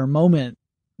particular moment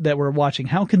that we're watching?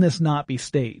 How can this not be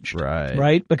staged?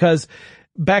 Right? Because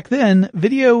back then,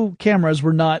 video cameras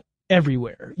were not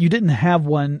everywhere. You didn't have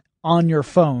one on your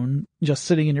phone just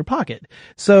sitting in your pocket.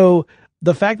 So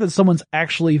the fact that someone's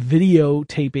actually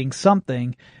videotaping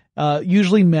something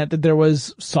usually meant that there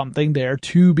was something there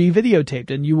to be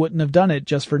videotaped, and you wouldn't have done it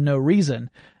just for no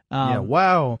reason.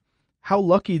 Wow. How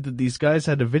lucky that these guys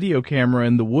had a video camera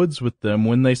in the woods with them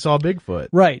when they saw Bigfoot.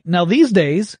 Right. Now, these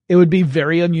days, it would be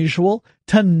very unusual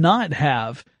to not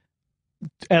have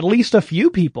at least a few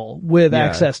people with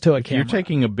access to a camera. You're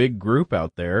taking a big group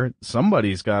out there.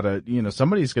 Somebody's going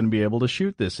to be able to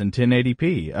shoot this in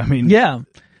 1080p. I mean,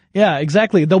 yeah,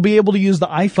 exactly. They'll be able to use the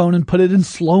iPhone and put it in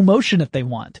slow motion if they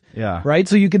want. Yeah. Right?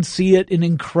 So you can see it in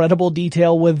incredible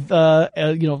detail with,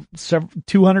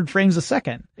 200 frames a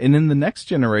second. And in the next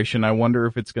generation, I wonder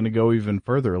if it's going to go even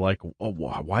further. Like,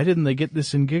 why didn't they get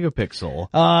this in gigapixel?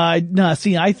 No,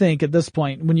 see, I think at this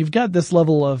point, when you've got this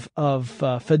level of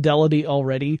fidelity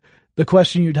already, the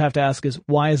question you'd have to ask is,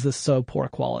 why is this so poor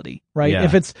quality? Right? Yeah.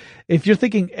 If you're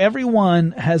thinking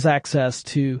everyone has access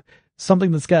to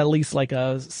something that's got at least like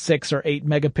a 6 or 8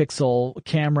 megapixel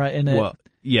camera in it. Well,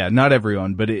 yeah, not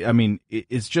everyone, but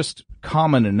it's just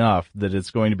common enough that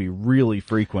it's going to be really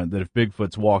frequent that if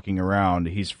Bigfoot's walking around,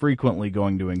 he's frequently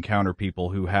going to encounter people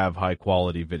who have high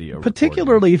quality video.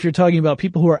 Particularly if you're talking about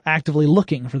people who are actively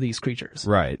looking for these creatures.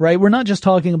 Right. Right? We're not just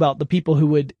talking about the people who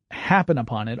would happen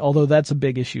upon it, although that's a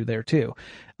big issue there too.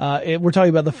 We're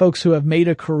talking about the folks who have made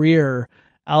a career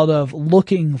out of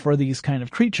looking for these kind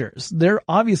of creatures. They're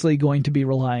obviously going to be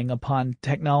relying upon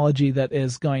technology that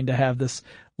is going to have this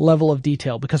level of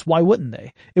detail, because why wouldn't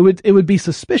they? It would be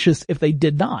suspicious if they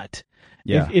did not.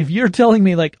 Yeah. If you're telling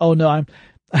me like, oh no,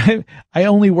 I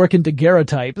only work in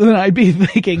daguerreotype, then I'd be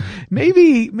thinking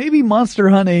maybe monster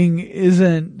hunting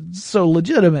isn't so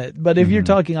legitimate. But if you're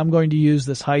talking, I'm going to use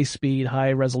this high speed,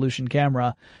 high resolution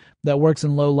camera that works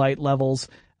in low light levels,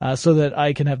 so that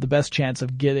I can have the best chance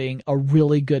of getting a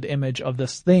really good image of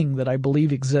this thing that I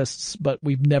believe exists, but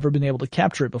we've never been able to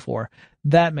capture it before.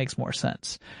 That makes more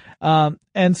sense.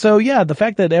 And so, yeah, the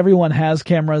fact that everyone has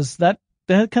cameras, that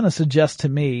kind of suggests to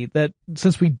me that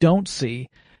since we don't see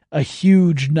a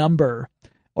huge number,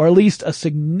 or at least a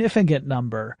significant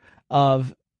number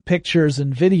of pictures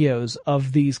and videos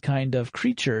of these kind of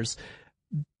creatures,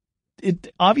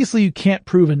 obviously you can't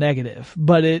prove a negative,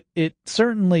 but it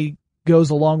certainly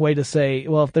goes a long way to say,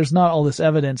 well, if there's not all this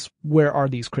evidence, where are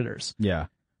these critters? Yeah.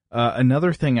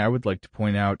 Another thing I would like to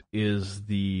point out is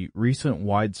the recent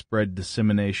widespread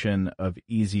dissemination of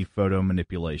easy photo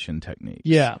manipulation techniques.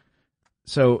 Yeah.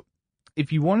 So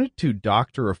if you wanted to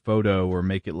doctor a photo or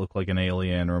make it look like an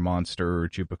alien or a monster or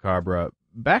chupacabra,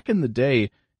 back in the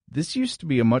day, this used to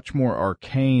be a much more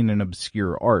arcane and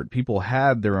obscure art. People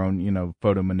had their own,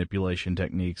 photo manipulation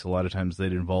techniques. A lot of times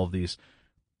they'd involve these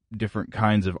different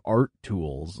kinds of art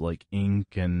tools like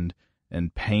ink and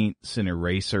paints and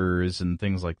erasers and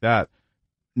things like that.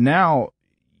 Now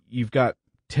you've got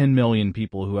 10 million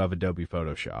people who have Adobe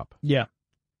Photoshop. Yeah.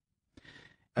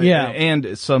 Yeah.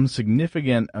 And some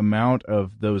significant amount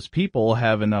of those people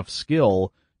have enough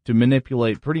skill to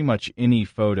manipulate pretty much any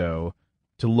photo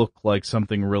to look like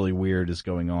something really weird is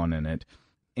going on in it.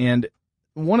 And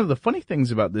one of the funny things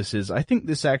about this is I think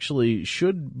this actually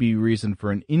should be reason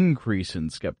for an increase in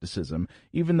skepticism,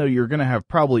 even though you're going to have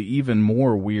probably even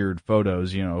more weird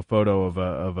photos, a photo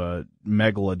of a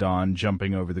megalodon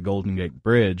jumping over the Golden Gate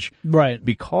Bridge. Right.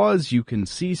 Because you can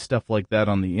see stuff like that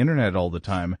on the internet all the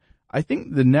time. I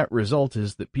think the net result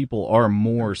is that people are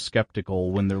more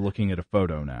skeptical when they're looking at a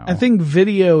photo now. I think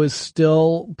video is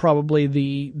still probably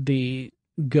the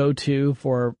go-to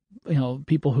for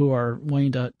people who are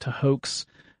wanting to hoax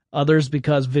others,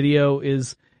 because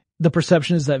the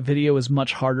perception is that video is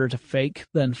much harder to fake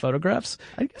than photographs.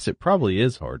 I guess it probably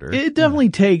is harder. It definitely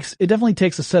takes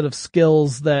a set of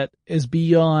skills that is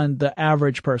beyond the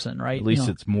average person, right? At least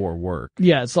it's more work.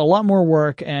 Yeah, it's a lot more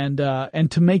work, and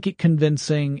to make it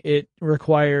convincing, it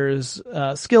requires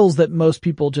skills that most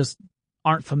people just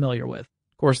aren't familiar with.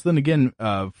 Of course, then again,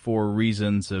 for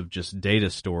reasons of just data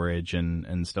storage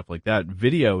and stuff like that,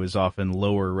 video is often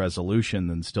lower resolution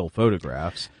than still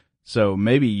photographs. So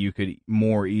maybe you could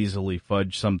more easily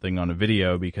fudge something on a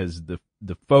video because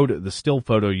the still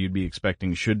photo you'd be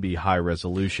expecting should be high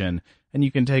resolution, and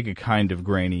you can take a kind of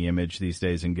grainy image these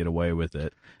days and get away with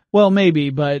it. Well, maybe,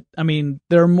 but I mean,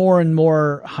 there are more and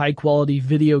more high quality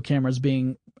video cameras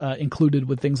being included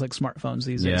with things like smartphones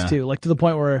these days too, like to the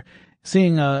point where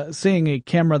seeing a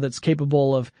camera that's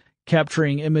capable of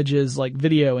capturing images like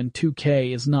video in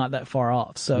 2K is not that far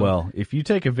off. So, well, if you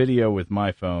take a video with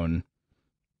my phone,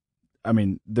 I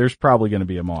mean, there's probably going to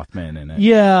be a Mothman in it.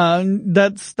 Yeah,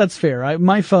 that's fair.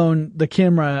 My phone, the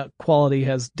camera quality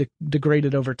has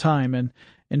degraded over time, and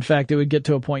in fact, it would get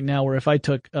to a point now where if I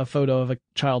took a photo of a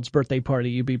child's birthday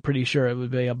party, you'd be pretty sure it would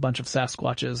be a bunch of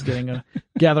Sasquatches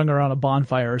gathering around a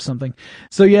bonfire or something.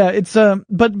 So yeah, it's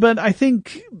but I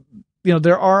think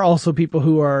there are also people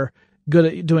who are good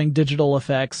at doing digital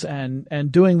effects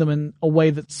and doing them in a way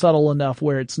that's subtle enough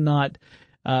where it's not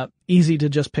easy to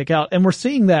just pick out. And we're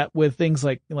seeing that with things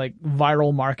like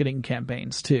viral marketing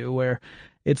campaigns too, where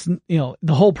it's, the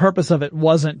whole purpose of it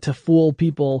wasn't to fool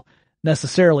people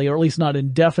necessarily, or at least not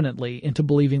indefinitely, into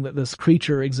believing that this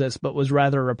creature exists, but was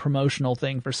rather a promotional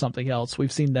thing for something else.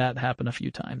 We've seen that happen a few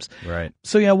times. Right.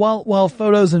 So yeah, while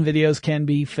photos and videos can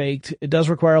be faked, it does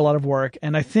require a lot of work,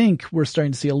 and I think we're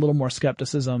starting to see a little more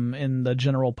skepticism in the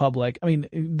general public. I mean,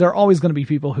 there are always going to be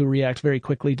people who react very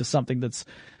quickly to something that's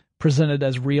presented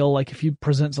as real. Like if you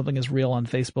present something as real on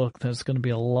Facebook, there's going to be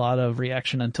a lot of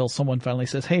reaction until someone finally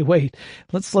says, hey, wait,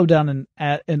 let's slow down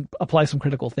and apply some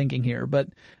critical thinking here. But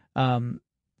the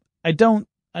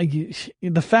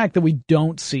fact that we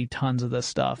don't see tons of this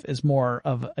stuff is more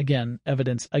of, again,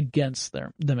 evidence against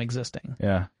them existing.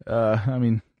 Yeah. I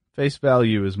mean, face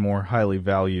value is more highly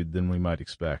valued than we might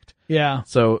expect. Yeah.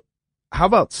 So how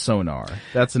about sonar?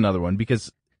 That's another one,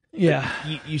 because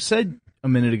you said a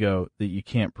minute ago that you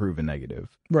can't prove a negative.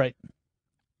 Right.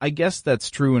 I guess that's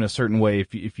true in a certain way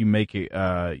if you make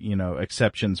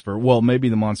exceptions for, well, maybe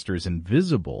the monster is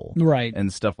invisible. Right.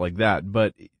 And stuff like that.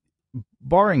 But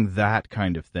barring that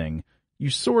kind of thing, you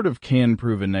sort of can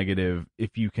prove a negative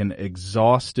if you can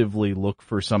exhaustively look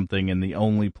for something in the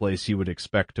only place you would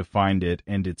expect to find it,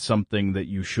 and it's something that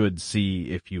you should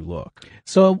see if you look.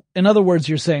 So, in other words,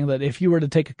 you're saying that if you were to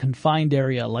take a confined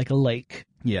area like a lake,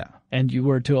 yeah, and you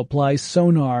were to apply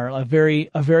sonar, a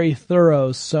very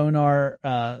thorough sonar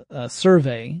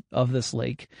survey of this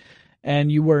lake,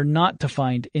 and you were not to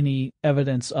find any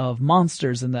evidence of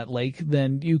monsters in that lake,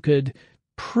 then you could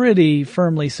pretty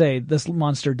firmly say this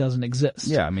monster doesn't exist.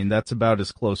 Yeah, I mean, that's about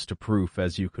as close to proof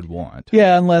as you could want.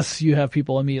 Yeah, unless you have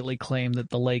people immediately claim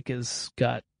that the lake has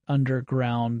got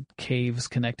underground caves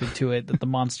connected to it that the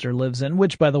monster lives in,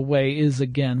 which, by the way, is,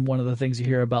 again, one of the things you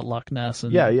hear about Loch Ness.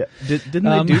 And, yeah. Didn't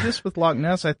they do this with Loch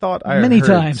Ness? I thought I many heard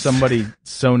times somebody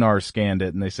sonar scanned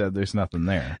it and they said there's nothing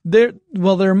there. There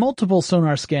are multiple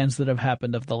sonar scans that have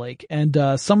happened of the lake, and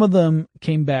some of them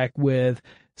came back with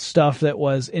stuff that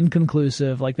was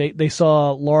inconclusive. Like they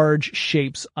saw large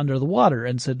shapes under the water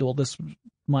and said, well, this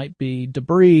might be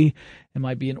debris, it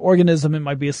might be an organism, it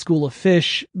might be a school of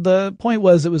fish. The point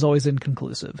was it was always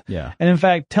inconclusive. Yeah. And in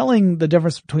fact, telling the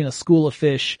difference between a school of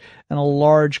fish and a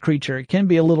large creature can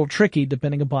be a little tricky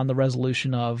depending upon the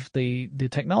resolution of the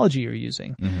technology you're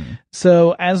using. Mm-hmm.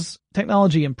 So as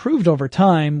technology improved over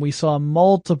time, we saw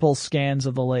multiple scans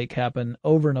of the lake happen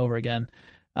over and over again.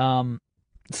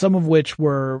 Some of which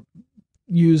were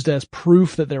used as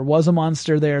proof that there was a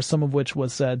monster there, some of which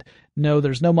was said, no,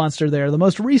 there's no monster there. The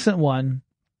most recent one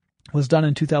was done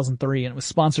in 2003, and it was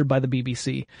sponsored by the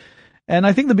BBC. And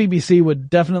I think the BBC would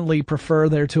definitely prefer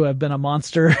there to have been a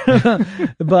monster,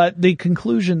 but the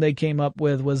conclusion they came up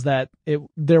with was that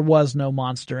there was no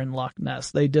monster in Loch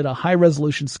Ness. They did a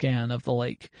high-resolution scan of the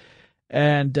lake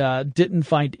and didn't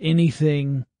find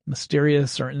anything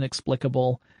mysterious or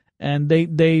inexplicable. And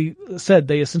they said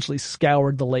they essentially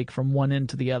scoured the lake from one end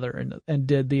to the other and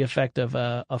did the effect of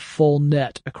a full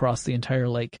net across the entire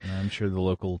lake. I'm sure the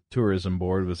local tourism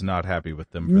board was not happy with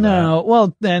them for that. No,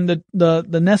 well, and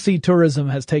the Nessie tourism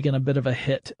has taken a bit of a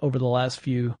hit over the last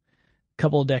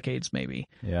couple of decades, maybe.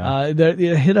 Yeah. It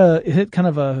hit kind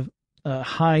of a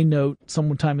high note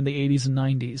sometime in the 80s and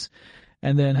 90s,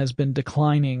 and then has been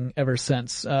declining ever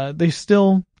since. They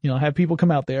still, have people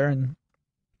come out there, and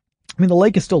I mean, the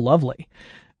lake is still lovely,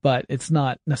 but it's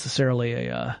not necessarily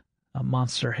a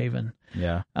monster haven.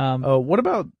 Yeah. What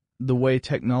about the way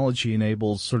technology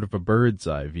enables sort of a bird's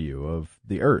eye view of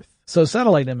the Earth? So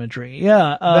satellite imagery,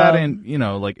 yeah. That and,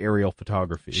 like aerial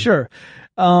photography. Sure.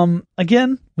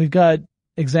 Again, we've got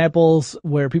examples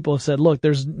where people have said, look,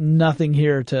 there's nothing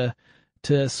here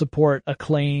to support a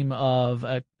claim of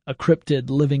a cryptid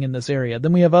living in this area.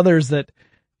 Then we have others that,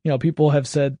 people have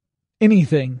said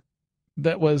anything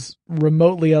that was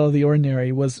remotely out of the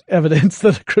ordinary was evidence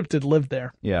that a cryptid lived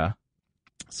there. Yeah.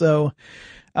 So,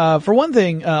 for one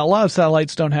thing, a lot of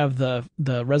satellites don't have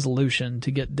the resolution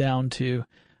to get down to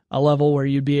a level where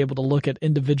you'd be able to look at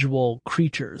individual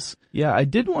creatures. Yeah, I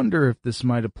did wonder if this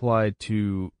might apply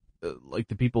to like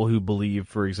the people who believe,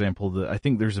 for example, I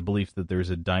think there's a belief that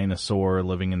there's a dinosaur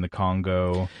living in the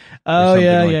Congo. Oh,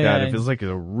 yeah. If it's like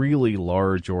a really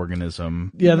large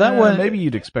organism. Yeah, that one. Maybe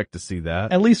you'd expect to see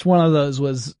that. At least one of those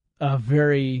was a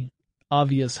very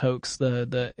obvious hoax.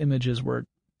 The images were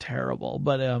terrible,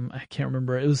 but I can't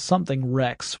remember. It was something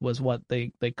Rex was what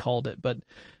they called it, but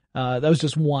that was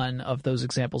just one of those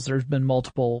examples. There's been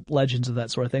multiple legends of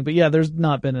that sort of thing, but yeah, there's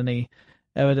not been any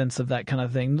evidence of that kind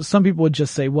of thing. Some people would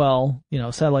just say, well,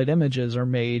 satellite images are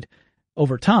made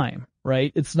over time,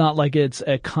 right? It's not like it's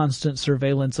a constant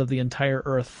surveillance of the entire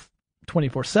Earth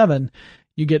 24/7.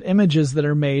 You get images that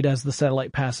are made as the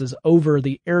satellite passes over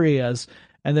the areas,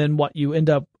 and then what you end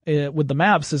up with the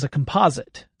maps is a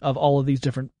composite of all of these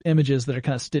different images that are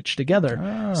kind of stitched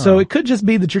together. So it could just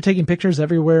be that you're taking pictures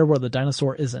everywhere where the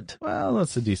dinosaur isn't. Well,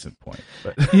 that's a decent point.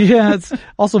 But yeah, it's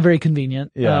also very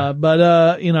convenient. Yeah.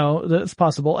 But that's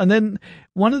possible. And then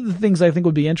one of the things I think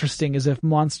would be interesting is if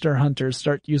monster hunters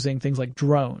start using things like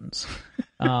drones,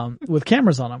 with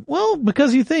cameras on them. Well,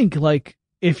 because you think, like,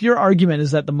 if your argument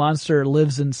is that the monster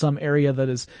lives in some area that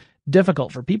is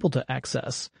difficult for people to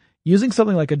access, using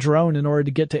something like a drone in order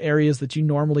to get to areas that you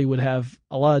normally would have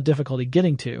a lot of difficulty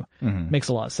getting to makes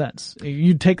a lot of sense.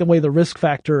 You take away the risk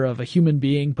factor of a human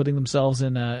being putting themselves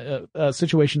in a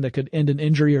situation that could end in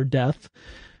injury or death.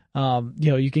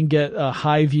 You can get a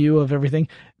high view of everything.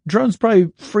 Drones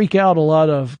probably freak out a lot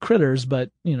of critters,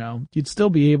 but, you'd still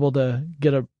be able to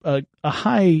get a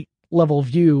high level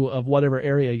view of whatever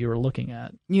area you were looking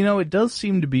at. It does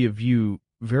seem to be a view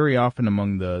very often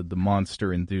among the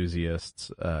monster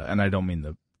enthusiasts, and I don't mean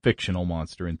the fictional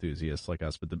monster enthusiasts like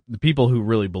us, but the people who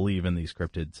really believe in these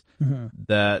cryptids,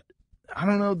 that, I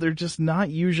don't know, they're just not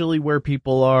usually where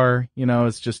people are.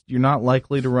 It's just, you're not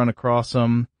likely to run across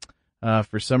them.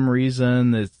 For some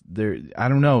reason, I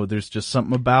don't know, there's just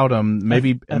something about them.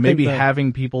 Maybe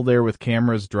having people there with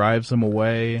cameras drives them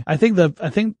away. I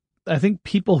think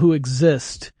people who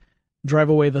exist drive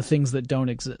away the things that don't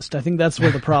exist. I think that's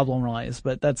where the problem lies,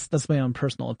 but that's my own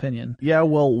personal opinion. Yeah,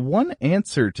 well, one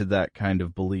answer to that kind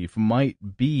of belief might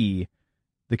be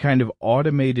the kind of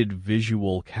automated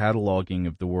visual cataloging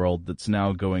of the world that's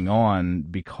now going on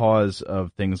because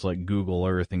of things like Google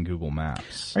Earth and Google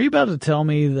Maps. Are you about to tell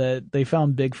me that they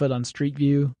found Bigfoot on Street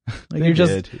View? Like They you're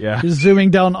did, yeah. just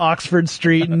zooming down Oxford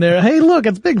Street and they're, hey, look,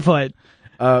 it's Bigfoot.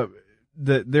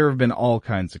 There have been all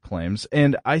kinds of claims,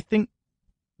 and I think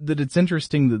that it's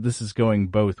interesting that this is going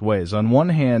both ways. On one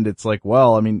hand, it's like,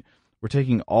 well, I mean, we're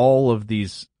taking all of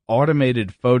these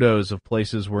automated photos of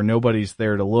places where nobody's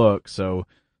there to look, so,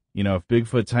 if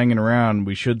Bigfoot's hanging around,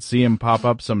 we should see him pop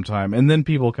up sometime. And then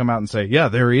people come out and say, yeah,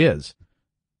 there he is.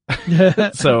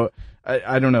 So,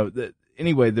 I don't know.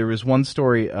 Anyway, there was one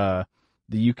story,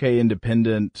 the UK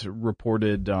Independent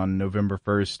reported on November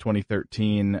 1st,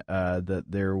 2013, that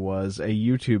there was a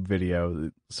YouTube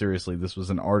video. Seriously, this was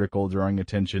an article drawing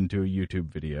attention to a YouTube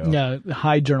video. Yeah,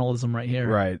 high journalism right here.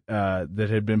 Right, that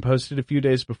had been posted a few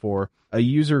days before. A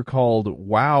user called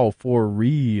Wow for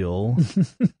Real.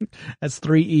 That's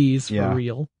 3 E's for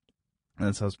real.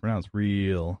 That's how it's pronounced,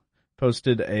 real.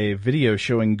 Posted a video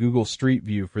showing Google Street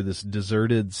View for this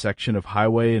deserted section of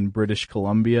highway in British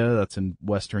Columbia. That's in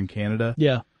Western Canada.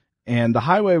 Yeah. And the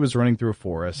highway was running through a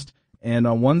forest. And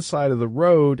on one side of the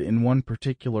road, in one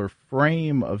particular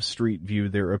frame of Street View,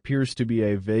 there appears to be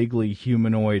a vaguely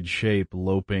humanoid shape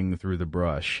loping through the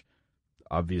brush.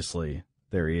 Obviously,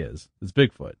 there he is. It's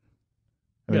Bigfoot.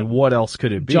 I mean, what else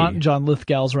could it be? John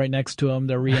Lithgow's right next to him.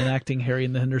 They're reenacting Harry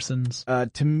and the Hendersons.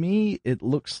 To me, it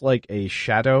looks like a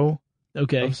shadow.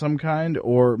 Okay. Of some kind,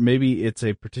 or maybe it's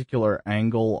a particular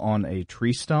angle on a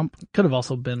tree stump. Could have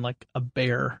also been like a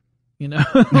bear,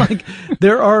 like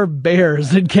there are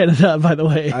bears in Canada, by the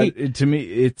way. To me,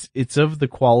 it's of the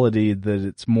quality that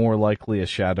it's more likely a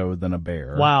shadow than a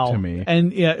bear. Wow. To me.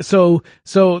 And yeah, so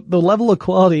the level of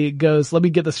quality goes, let me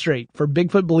get this straight. For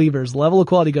Bigfoot believers, level of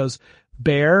quality goes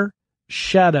bear,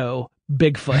 shadow,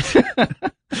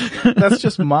 Bigfoot. That's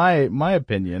just my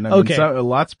opinion. I okay. mean,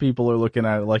 lots of people are looking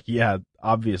at it like, yeah,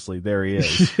 obviously there he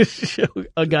is.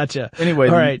 I gotcha. Anyway,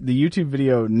 all right. The YouTube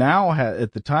video now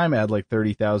at the time had like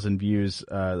 30,000 views.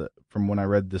 From when I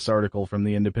read this article from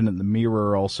the Independent, the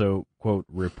Mirror also quote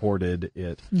reported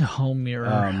it. Oh,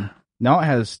 Mirror. Now it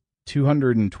has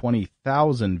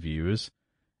 220,000 views.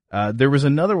 There was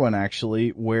another one actually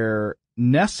where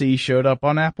Nessie showed up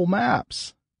on Apple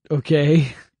Maps.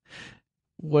 Okay.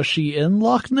 Was she in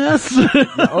Loch Ness?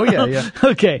 Oh yeah.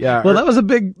 Okay. Yeah. Well, that was a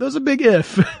big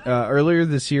if. Earlier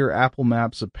this year, Apple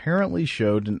Maps apparently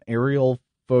showed an aerial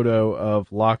photo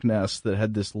of Loch Ness that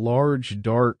had this large,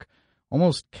 dark,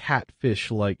 almost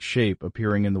catfish-like shape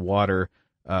appearing in the water,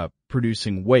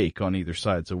 producing wake on either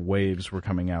side. So waves were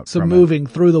coming out. So moving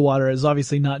through the water is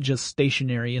obviously not just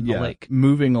stationary in the lake.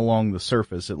 Moving along the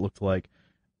surface, it looked like.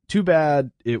 Too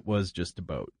bad it was just a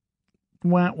boat.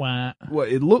 Wah, wah. What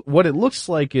it looks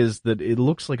like is that it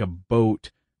looks like a boat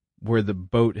where the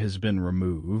boat has been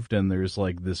removed and there's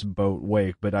like this boat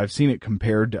wake, but I've seen it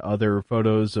compared to other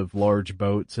photos of large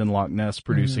boats in Loch Ness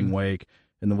producing wake,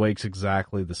 and the wake's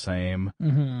exactly the same.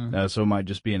 So it might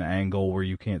just be an angle where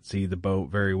you can't see the boat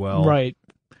very well. Right.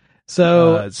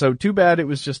 So too bad it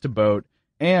was just a boat.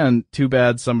 And too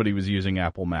bad somebody was using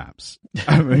Apple Maps.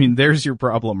 I mean, there's your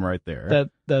problem right there.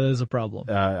 That is a problem.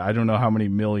 I don't know how many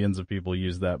millions of people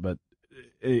use that, but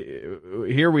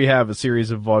here we have a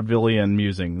series of vaudevillian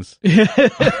musings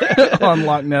on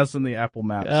Loch Ness and the Apple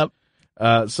Maps.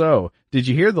 Yep. So, did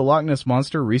you hear the Loch Ness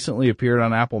Monster recently appeared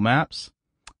on Apple Maps?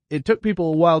 It took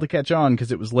people a while to catch on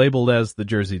because it was labeled as the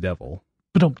Jersey Devil.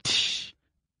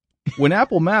 When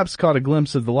Apple Maps caught a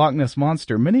glimpse of the Loch Ness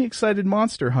Monster, many excited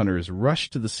monster hunters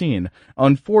rushed to the scene.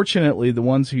 Unfortunately, the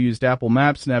ones who used Apple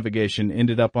Maps navigation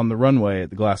ended up on the runway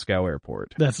at the Glasgow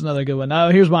airport. That's another good one. Now,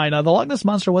 here's mine. Now, the Loch Ness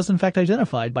Monster was in fact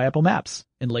identified by Apple Maps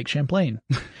in Lake Champlain.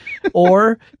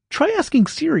 Or try asking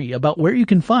Siri about where you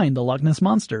can find the Loch Ness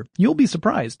Monster. You'll be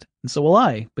surprised. And so will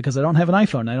I, because I don't have an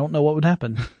iPhone. I don't know what would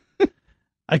happen.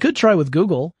 I could try with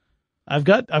Google. I've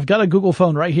got a Google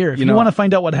phone right here. If you want to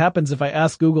find out what happens if I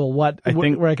ask Google where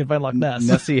I can find Loch Ness.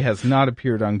 Nessie has not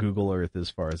appeared on Google Earth as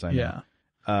far as I know.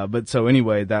 Yeah. But so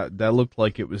anyway, that looked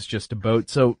like it was just a boat.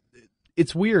 So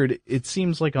it's weird. It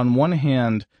seems like on one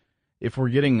hand, if we're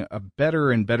getting a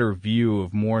better and better view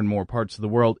of more and more parts of the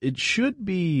world, it should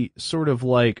be sort of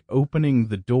like opening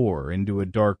the door into a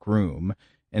dark room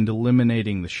and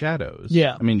eliminating the shadows.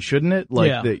 Yeah. I mean, shouldn't it?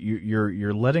 Like that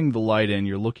you're letting the light in,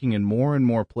 you're looking in more and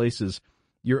more places,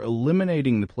 you're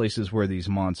eliminating the places where these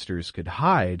monsters could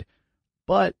hide,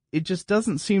 but it just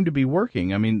doesn't seem to be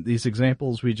working. I mean, these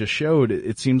examples we just showed,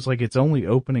 it seems like it's only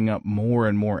opening up more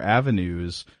and more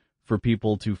avenues for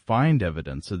people to find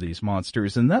evidence of these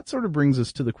monsters. And that sort of brings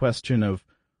us to the question of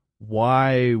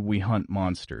why we hunt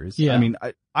monsters. Yeah. I mean,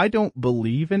 I don't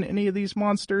believe in any of these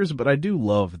monsters, but I do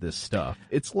love this stuff.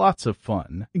 It's lots of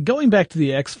fun. Going back to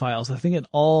the X-Files, I think it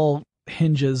all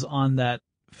hinges on that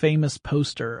famous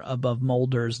poster above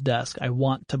Mulder's desk, I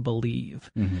want to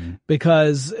believe. Mm-hmm.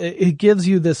 Because it gives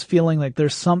you this feeling like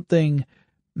there's something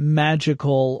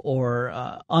magical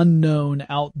or unknown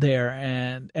out there,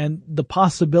 and the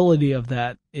possibility of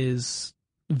that is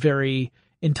very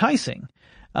enticing.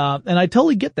 And I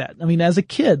totally get that. I mean, as a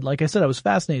kid, like I said, I was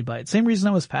fascinated by it. Same reason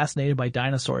I was fascinated by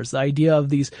dinosaurs. The idea of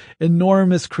these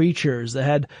enormous creatures that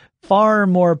had far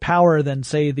more power than,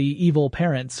 say, the evil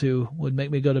parents who would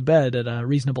make me go to bed at a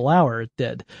reasonable hour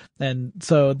did. And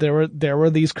so there were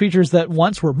these creatures that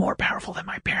once were more powerful than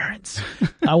my parents.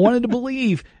 I wanted to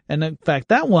believe. And in fact,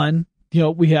 that one,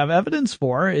 we have evidence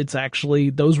for. It's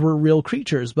actually, those were real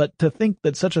creatures. But to think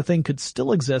that such a thing could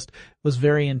still exist was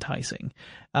very enticing.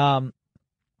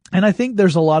 And I think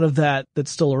there's a lot of that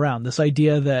that's still around. This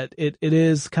idea that it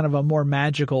is kind of a more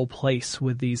magical place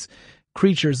with these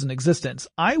creatures in existence.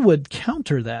 I would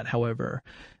counter that, however,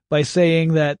 by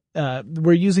saying that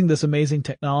we're using this amazing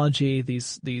technology,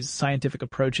 these scientific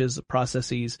approaches,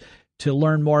 processes to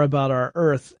learn more about our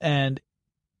Earth, and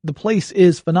the place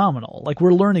is phenomenal. Like,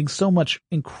 we're learning so much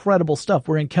incredible stuff.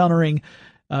 We're encountering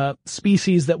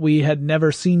species that we had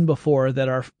never seen before that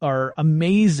are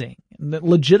amazing,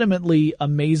 legitimately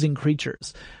amazing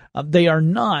creatures. They are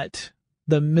not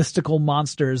the mystical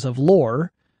monsters of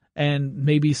lore, and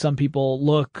maybe some people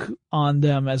look on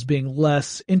them as being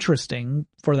less interesting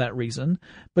for that reason.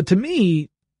 But to me,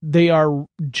 they are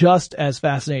just as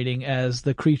fascinating as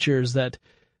the creatures that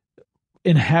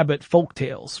inhabit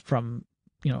folktales from,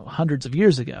 hundreds of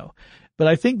years ago. But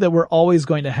I think that we're always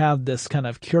going to have this kind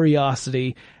of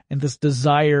curiosity and this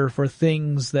desire for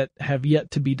things that have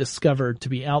yet to be discovered to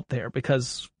be out there,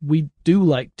 because we do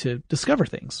like to discover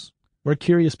things. We're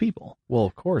curious people. Well,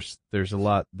 of course, there's a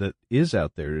lot that is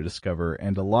out there to discover,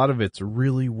 and a lot of it's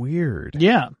really weird.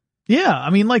 Yeah. Yeah. I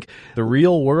mean, like, the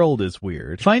real world is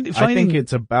weird. I think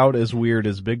it's about as weird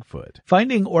as Bigfoot.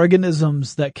 Finding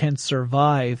organisms that can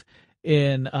survive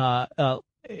in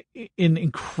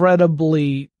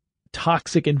incredibly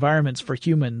toxic environments for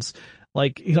humans,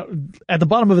 like, at the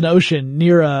bottom of an ocean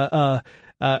near a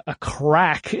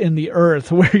crack in the earth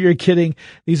where you're getting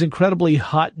these incredibly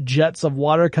hot jets of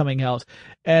water coming out,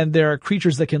 and there are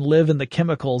creatures that can live in the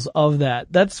chemicals of that.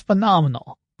 That's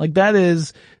phenomenal. Like, that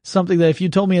is something that if you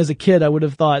told me as a kid, I would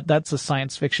have thought that's a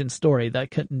science fiction story.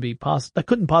 That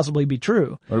couldn't possibly be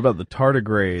true. What about the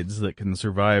tardigrades that can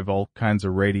survive all kinds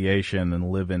of radiation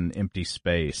and live in empty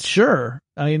space? Sure.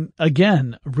 I mean,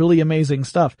 again, really amazing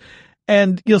stuff.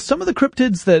 And, some of the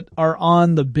cryptids that are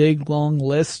on the big, long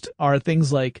list are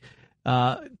things like,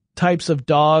 types of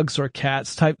dogs or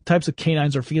cats, types of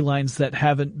canines or felines that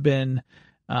haven't been,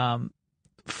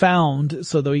 found.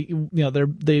 So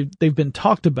they've been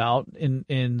talked about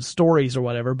in stories or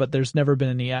whatever, but there's never been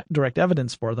any direct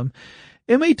evidence for them.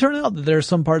 It may turn out that there are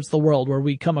some parts of the world where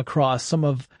we come across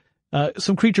some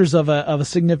creatures of a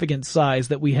significant size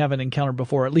that we haven't encountered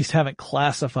before, at least haven't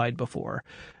classified before.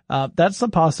 That's a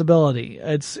possibility.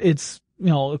 It's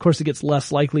of course it gets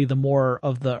less likely the more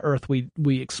of the Earth we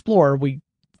explore. We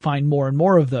find more and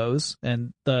more of those,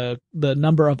 and the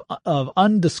number of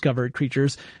undiscovered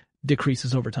creatures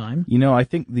decreases over time. You know, I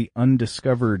think the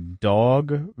undiscovered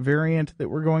dog variant that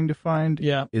we're going to find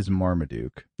is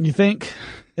Marmaduke. You think?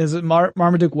 Is it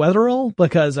Marmaduke Wetherell?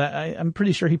 Because I'm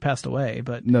pretty sure he passed away.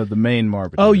 But no, the main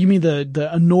Marmaduke. Oh, you mean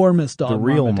the enormous dog? The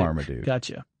real Marmaduke.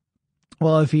 Gotcha.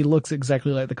 Well, if he looks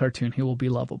exactly like the cartoon, he will be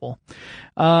lovable.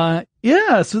 So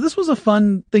this was a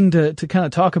fun thing to kind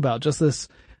of talk about, just this,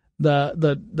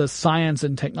 the science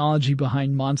and technology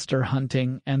behind monster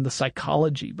hunting and the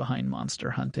psychology behind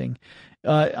monster hunting.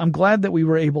 I'm glad that we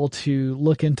were able to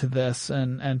look into this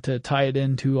and to tie it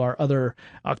into our other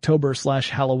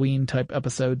October/Halloween type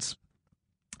episodes.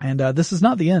 And this is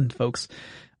not the end, folks.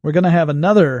 We're going to have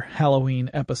another Halloween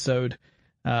episode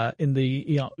in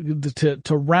the,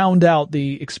 to round out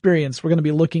the experience. We're going to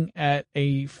be looking at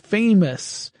a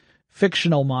famous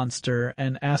fictional monster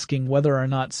and asking whether or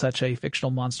not such a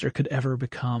fictional monster could ever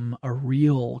become a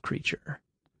real creature.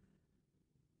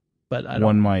 But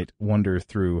one might wonder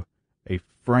through a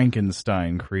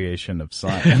Frankenstein creation of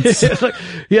science.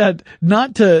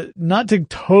 Not to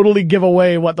totally give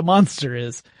away what the monster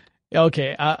is.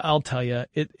 Okay, I'll tell you,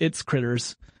 it's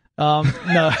critters. No,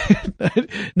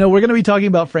 we're going to be talking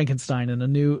about Frankenstein in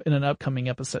an upcoming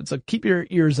episode. So keep your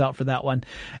ears out for that one.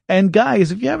 And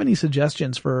guys, if you have any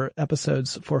suggestions for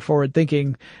episodes for Forward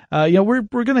Thinking, we're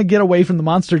going to get away from the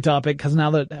monster topic, because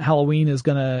now that Halloween is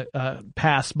going to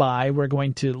pass by, we're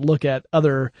going to look at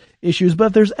other issues. But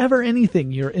if there's ever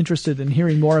anything you're interested in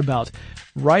hearing more about,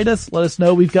 write us, let us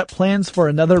know. We've got plans for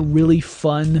another really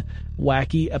fun,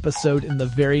 wacky episode in the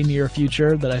very near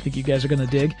future that I think you guys are going to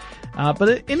dig.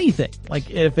 But anything, like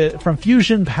from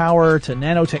fusion power to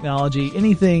nanotechnology,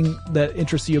 anything that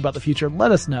interests you about the future,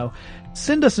 let us know.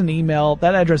 Send us an email.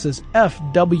 That address is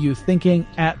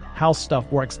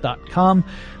fwthinking@howstuffworks.com,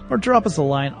 or drop us a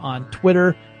line on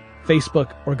Twitter,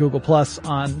 Facebook, or Google+.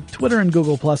 On Twitter and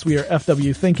Google+, we are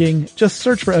FW Thinking. Just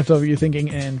search for FW Thinking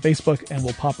in Facebook and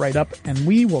we'll pop right up, and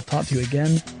we will talk to you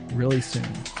again really soon.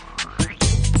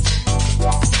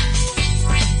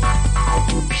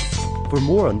 For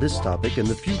more on this topic and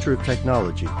the future of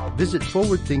technology, visit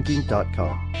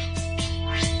forwardthinking.com.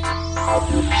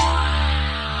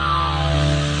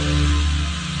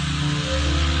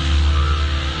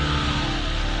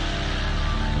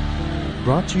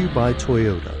 Brought to you by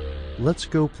Toyota. Let's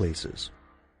go places.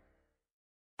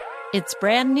 It's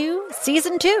brand new,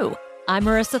 Season 2. I'm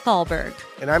Marissa Thalberg.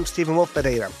 And I'm Stephen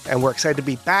Wolf-Bedeta. And we're excited to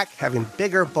be back having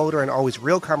bigger, bolder, and always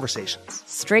real conversations.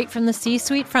 Straight from the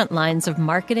C-suite front lines of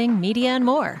marketing, media, and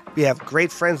more. We have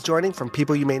great friends joining, from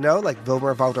people you may know, like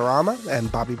Wilmer Valderrama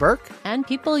and Bobby Burke. And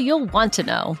people you'll want to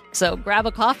know. So grab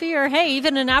a coffee or, hey,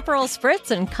 even an Aperol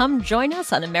Spritz, and come join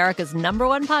us on America's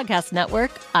 #1 podcast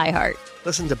network, iHeart.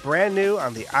 Listen to Brand New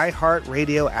on the iHeart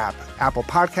Radio app, Apple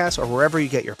Podcasts, or wherever you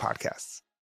get your podcasts.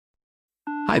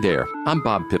 Hi there, I'm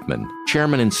Bob Pittman,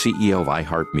 Chairman and CEO of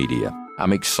iHeartMedia.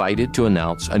 I'm excited to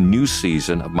announce a new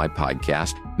season of my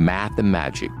podcast, Math and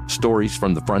Magic, Stories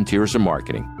from the Frontiers of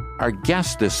Marketing. Our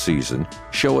guests this season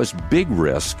show us big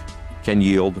risk can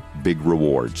yield big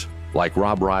rewards, like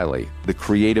Rob Riley, the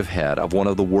creative head of one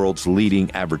of the world's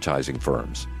leading advertising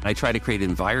firms. I try to create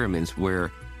environments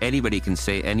where anybody can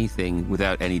say anything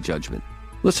without any judgment.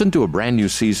 Listen to a brand new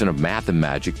season of Math and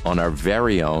Magic on our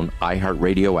very own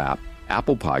iHeartRadio app,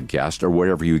 Apple Podcast, or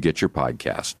wherever you get your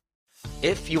podcast.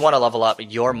 If you want to level up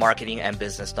your marketing and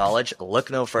business knowledge, look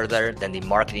no further than the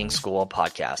Marketing School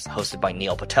podcast, hosted by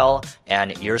Neil Patel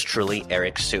and yours truly,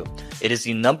 Eric Su. It is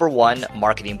the #1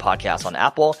 marketing podcast on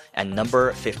Apple and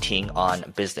number 15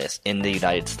 on business in the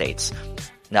United States.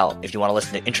 Now, if you want to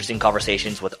listen to interesting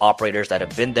conversations with operators that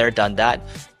have been there, done that,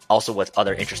 also with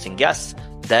other interesting guests,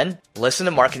 then listen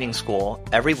to Marketing School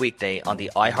every weekday on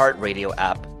the iHeartRadio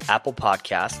app, Apple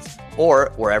Podcasts,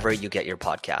 or wherever you get your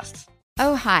podcasts.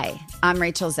 Oh, hi, I'm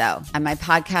Rachel Zoe, and my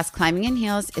podcast, Climbing in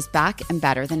Heels, is back and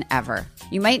better than ever.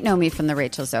 You might know me from the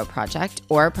Rachel Zoe Project,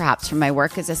 or perhaps from my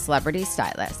work as a celebrity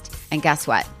stylist. And guess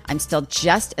what? I'm still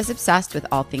just as obsessed with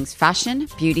all things fashion,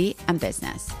 beauty, and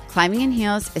business. Climbing in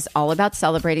Heels is all about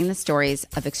celebrating the stories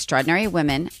of extraordinary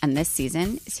women, and this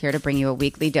season is here to bring you a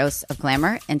weekly dose of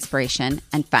glamour, inspiration,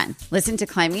 and fun. Listen to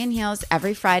Climbing in Heels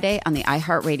every Friday on the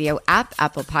iHeartRadio app,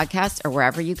 Apple Podcasts, or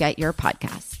wherever you get your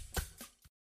podcasts.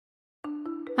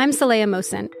 I'm Saleha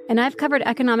Mohsin, and I've covered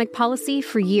economic policy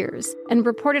for years and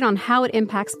reported on how it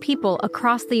impacts people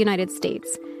across the United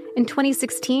States. In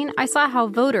 2016, I saw how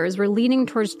voters were leaning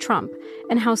towards Trump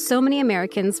and how so many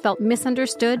Americans felt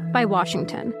misunderstood by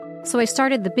Washington. So I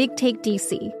started The Big Take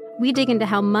DC, we dig into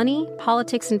how money,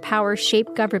 politics, and power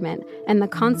shape government and the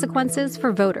consequences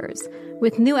for voters.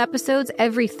 With new episodes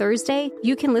every Thursday,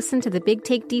 you can listen to the Big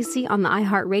Take DC on the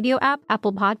iHeartRadio app,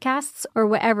 Apple Podcasts, or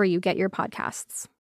wherever you get your podcasts.